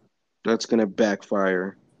 that's going to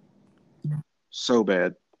backfire so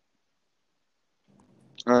bad.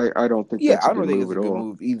 I don't think Yeah, that's a I good don't think move it's a at good all.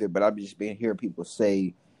 move either, but I've just been hearing people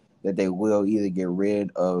say that they will either get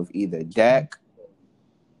rid of either Dak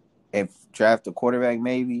and draft a quarterback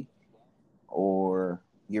maybe, or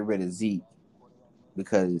get rid of Zeke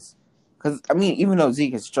because I mean, even though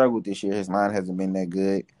Zeke has struggled this year, his line hasn't been that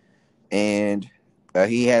good, and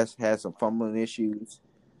he has had some fumbling issues.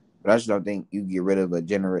 But I just don't think you get rid of a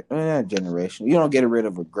generation. You don't get rid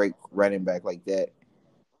of a great running back like that.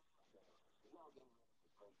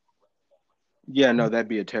 Yeah, no, that'd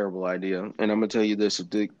be a terrible idea. And I'm gonna tell you this: if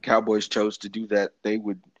the Cowboys chose to do that, they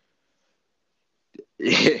would.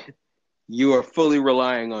 You are fully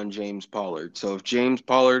relying on James Pollard. So if James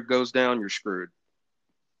Pollard goes down, you're screwed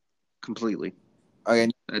completely. Okay,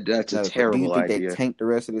 That's a another question: do you terrible think they idea. tank the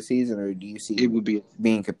rest of the season, or do you It see would be.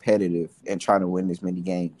 being competitive and trying to win as many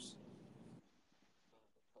games?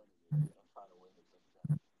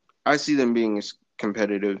 I see them being as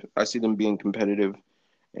competitive. I see them being competitive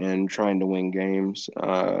and trying to win games.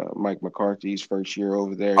 Mike McCarthy's first year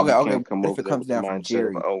over there, Okay, you okay. can't What come if over it there comes with the down from mindset of,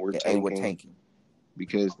 Jerry? oh, we're Hey, we're tanking tanking.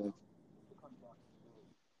 because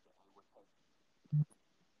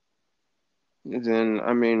then,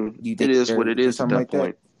 I mean, Do you it think is what Jerry it did is at something that like that?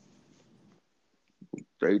 point.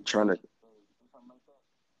 They trying to,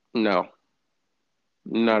 no,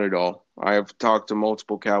 not at all. I have talked to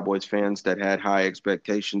multiple Cowboys fans that had high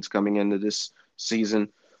expectations coming into this season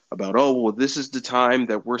about, oh, well, this is the time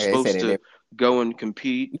that we're Hey, they say supposed that to go and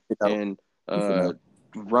compete you should know. and You should know.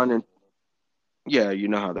 run and yeah, you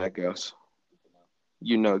know how that goes.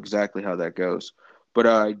 You know exactly how that goes. But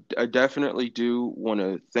I definitely do want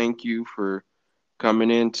to thank you for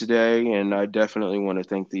coming in today, and I definitely want to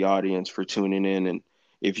thank the audience for tuning in. And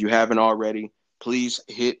if you haven't already, please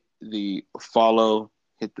hit the follow,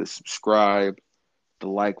 hit the subscribe, the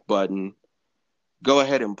like button. Go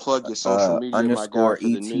ahead and plug your social media, my guy, Underscore for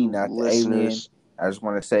the ET, new not the alien. listeners. I just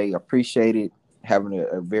want to say appreciate it. Having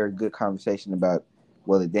a very good conversation about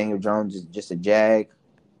whether Daniel Jones is just a jag.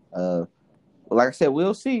 like I said,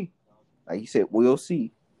 we'll see. Like you said, we'll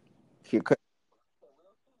see. Here,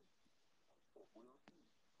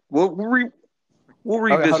 We'll we'll okay, hold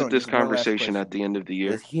revisit on. this Just one last conversation at question. the end of the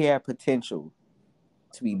Does year. he have potential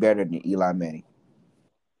to be better than Eli Manning?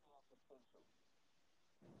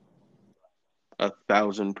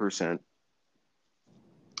 1,000%.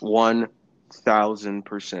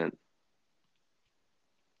 1,000%.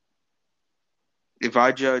 If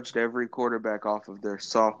I judged every quarterback off of their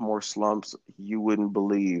sophomore slumps, you wouldn't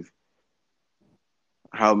believe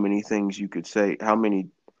how many things you could say, how many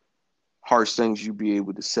harsh things you'd be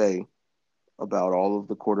able to say about all of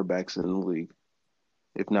the quarterbacks in the league,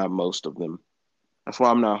 if not most of them. That's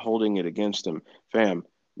why I'm not holding it against him. Fam,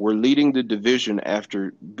 we're leading the division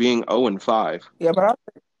after being 0-5. Yeah, but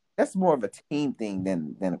that's more of a team thing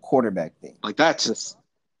than a quarterback thing. Like that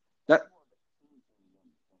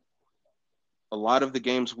a lot of the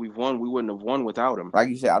games we've won, we wouldn't have won without him, Like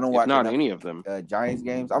you said, I don't if watch not enough any of them. Giants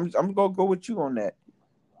games. I'm gonna go with you on that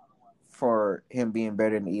for him being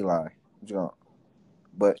better than Eli.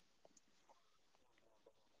 But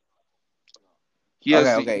He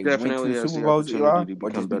okay. Win two definitely has Super the Bowls, opportunity Eli, to or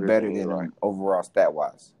become just be better better than than Eli. him overall stat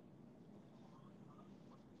wise.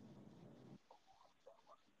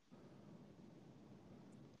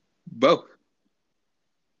 Both.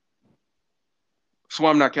 That's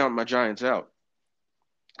why I'm not counting my Giants out.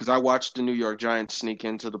 Because I watched the New York Giants sneak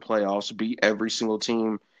into the playoffs, beat every single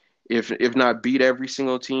team, if not beat every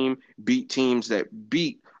single team, beat teams that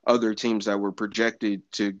beat other teams that were projected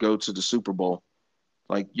to go to the Super Bowl.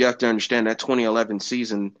 Like you have to understand that 2011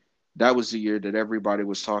 season, that was the year that everybody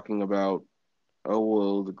was talking about. Oh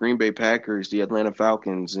well, the Green Bay Packers, the Atlanta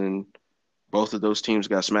Falcons, and both of those teams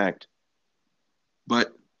got smacked.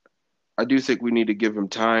 But I do think we need to give him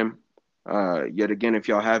time. Yet again, if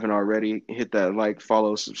y'all haven't already, hit that like,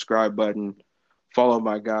 follow, subscribe button. Follow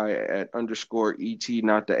my guy at _ET,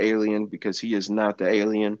 not the alien, because he is not the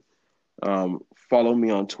alien. Follow me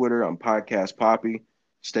on Twitter. I'm Podcast Poppy.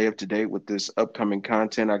 Stay up to date with this upcoming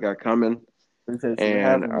content I got coming. Appreciate you And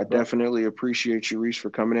having me, I bro. definitely appreciate you, Reese,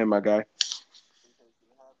 for coming in, my guy.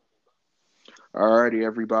 Alrighty,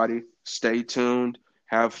 everybody. Stay tuned.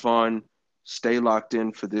 Have fun. Stay locked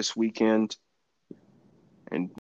in for this weekend. And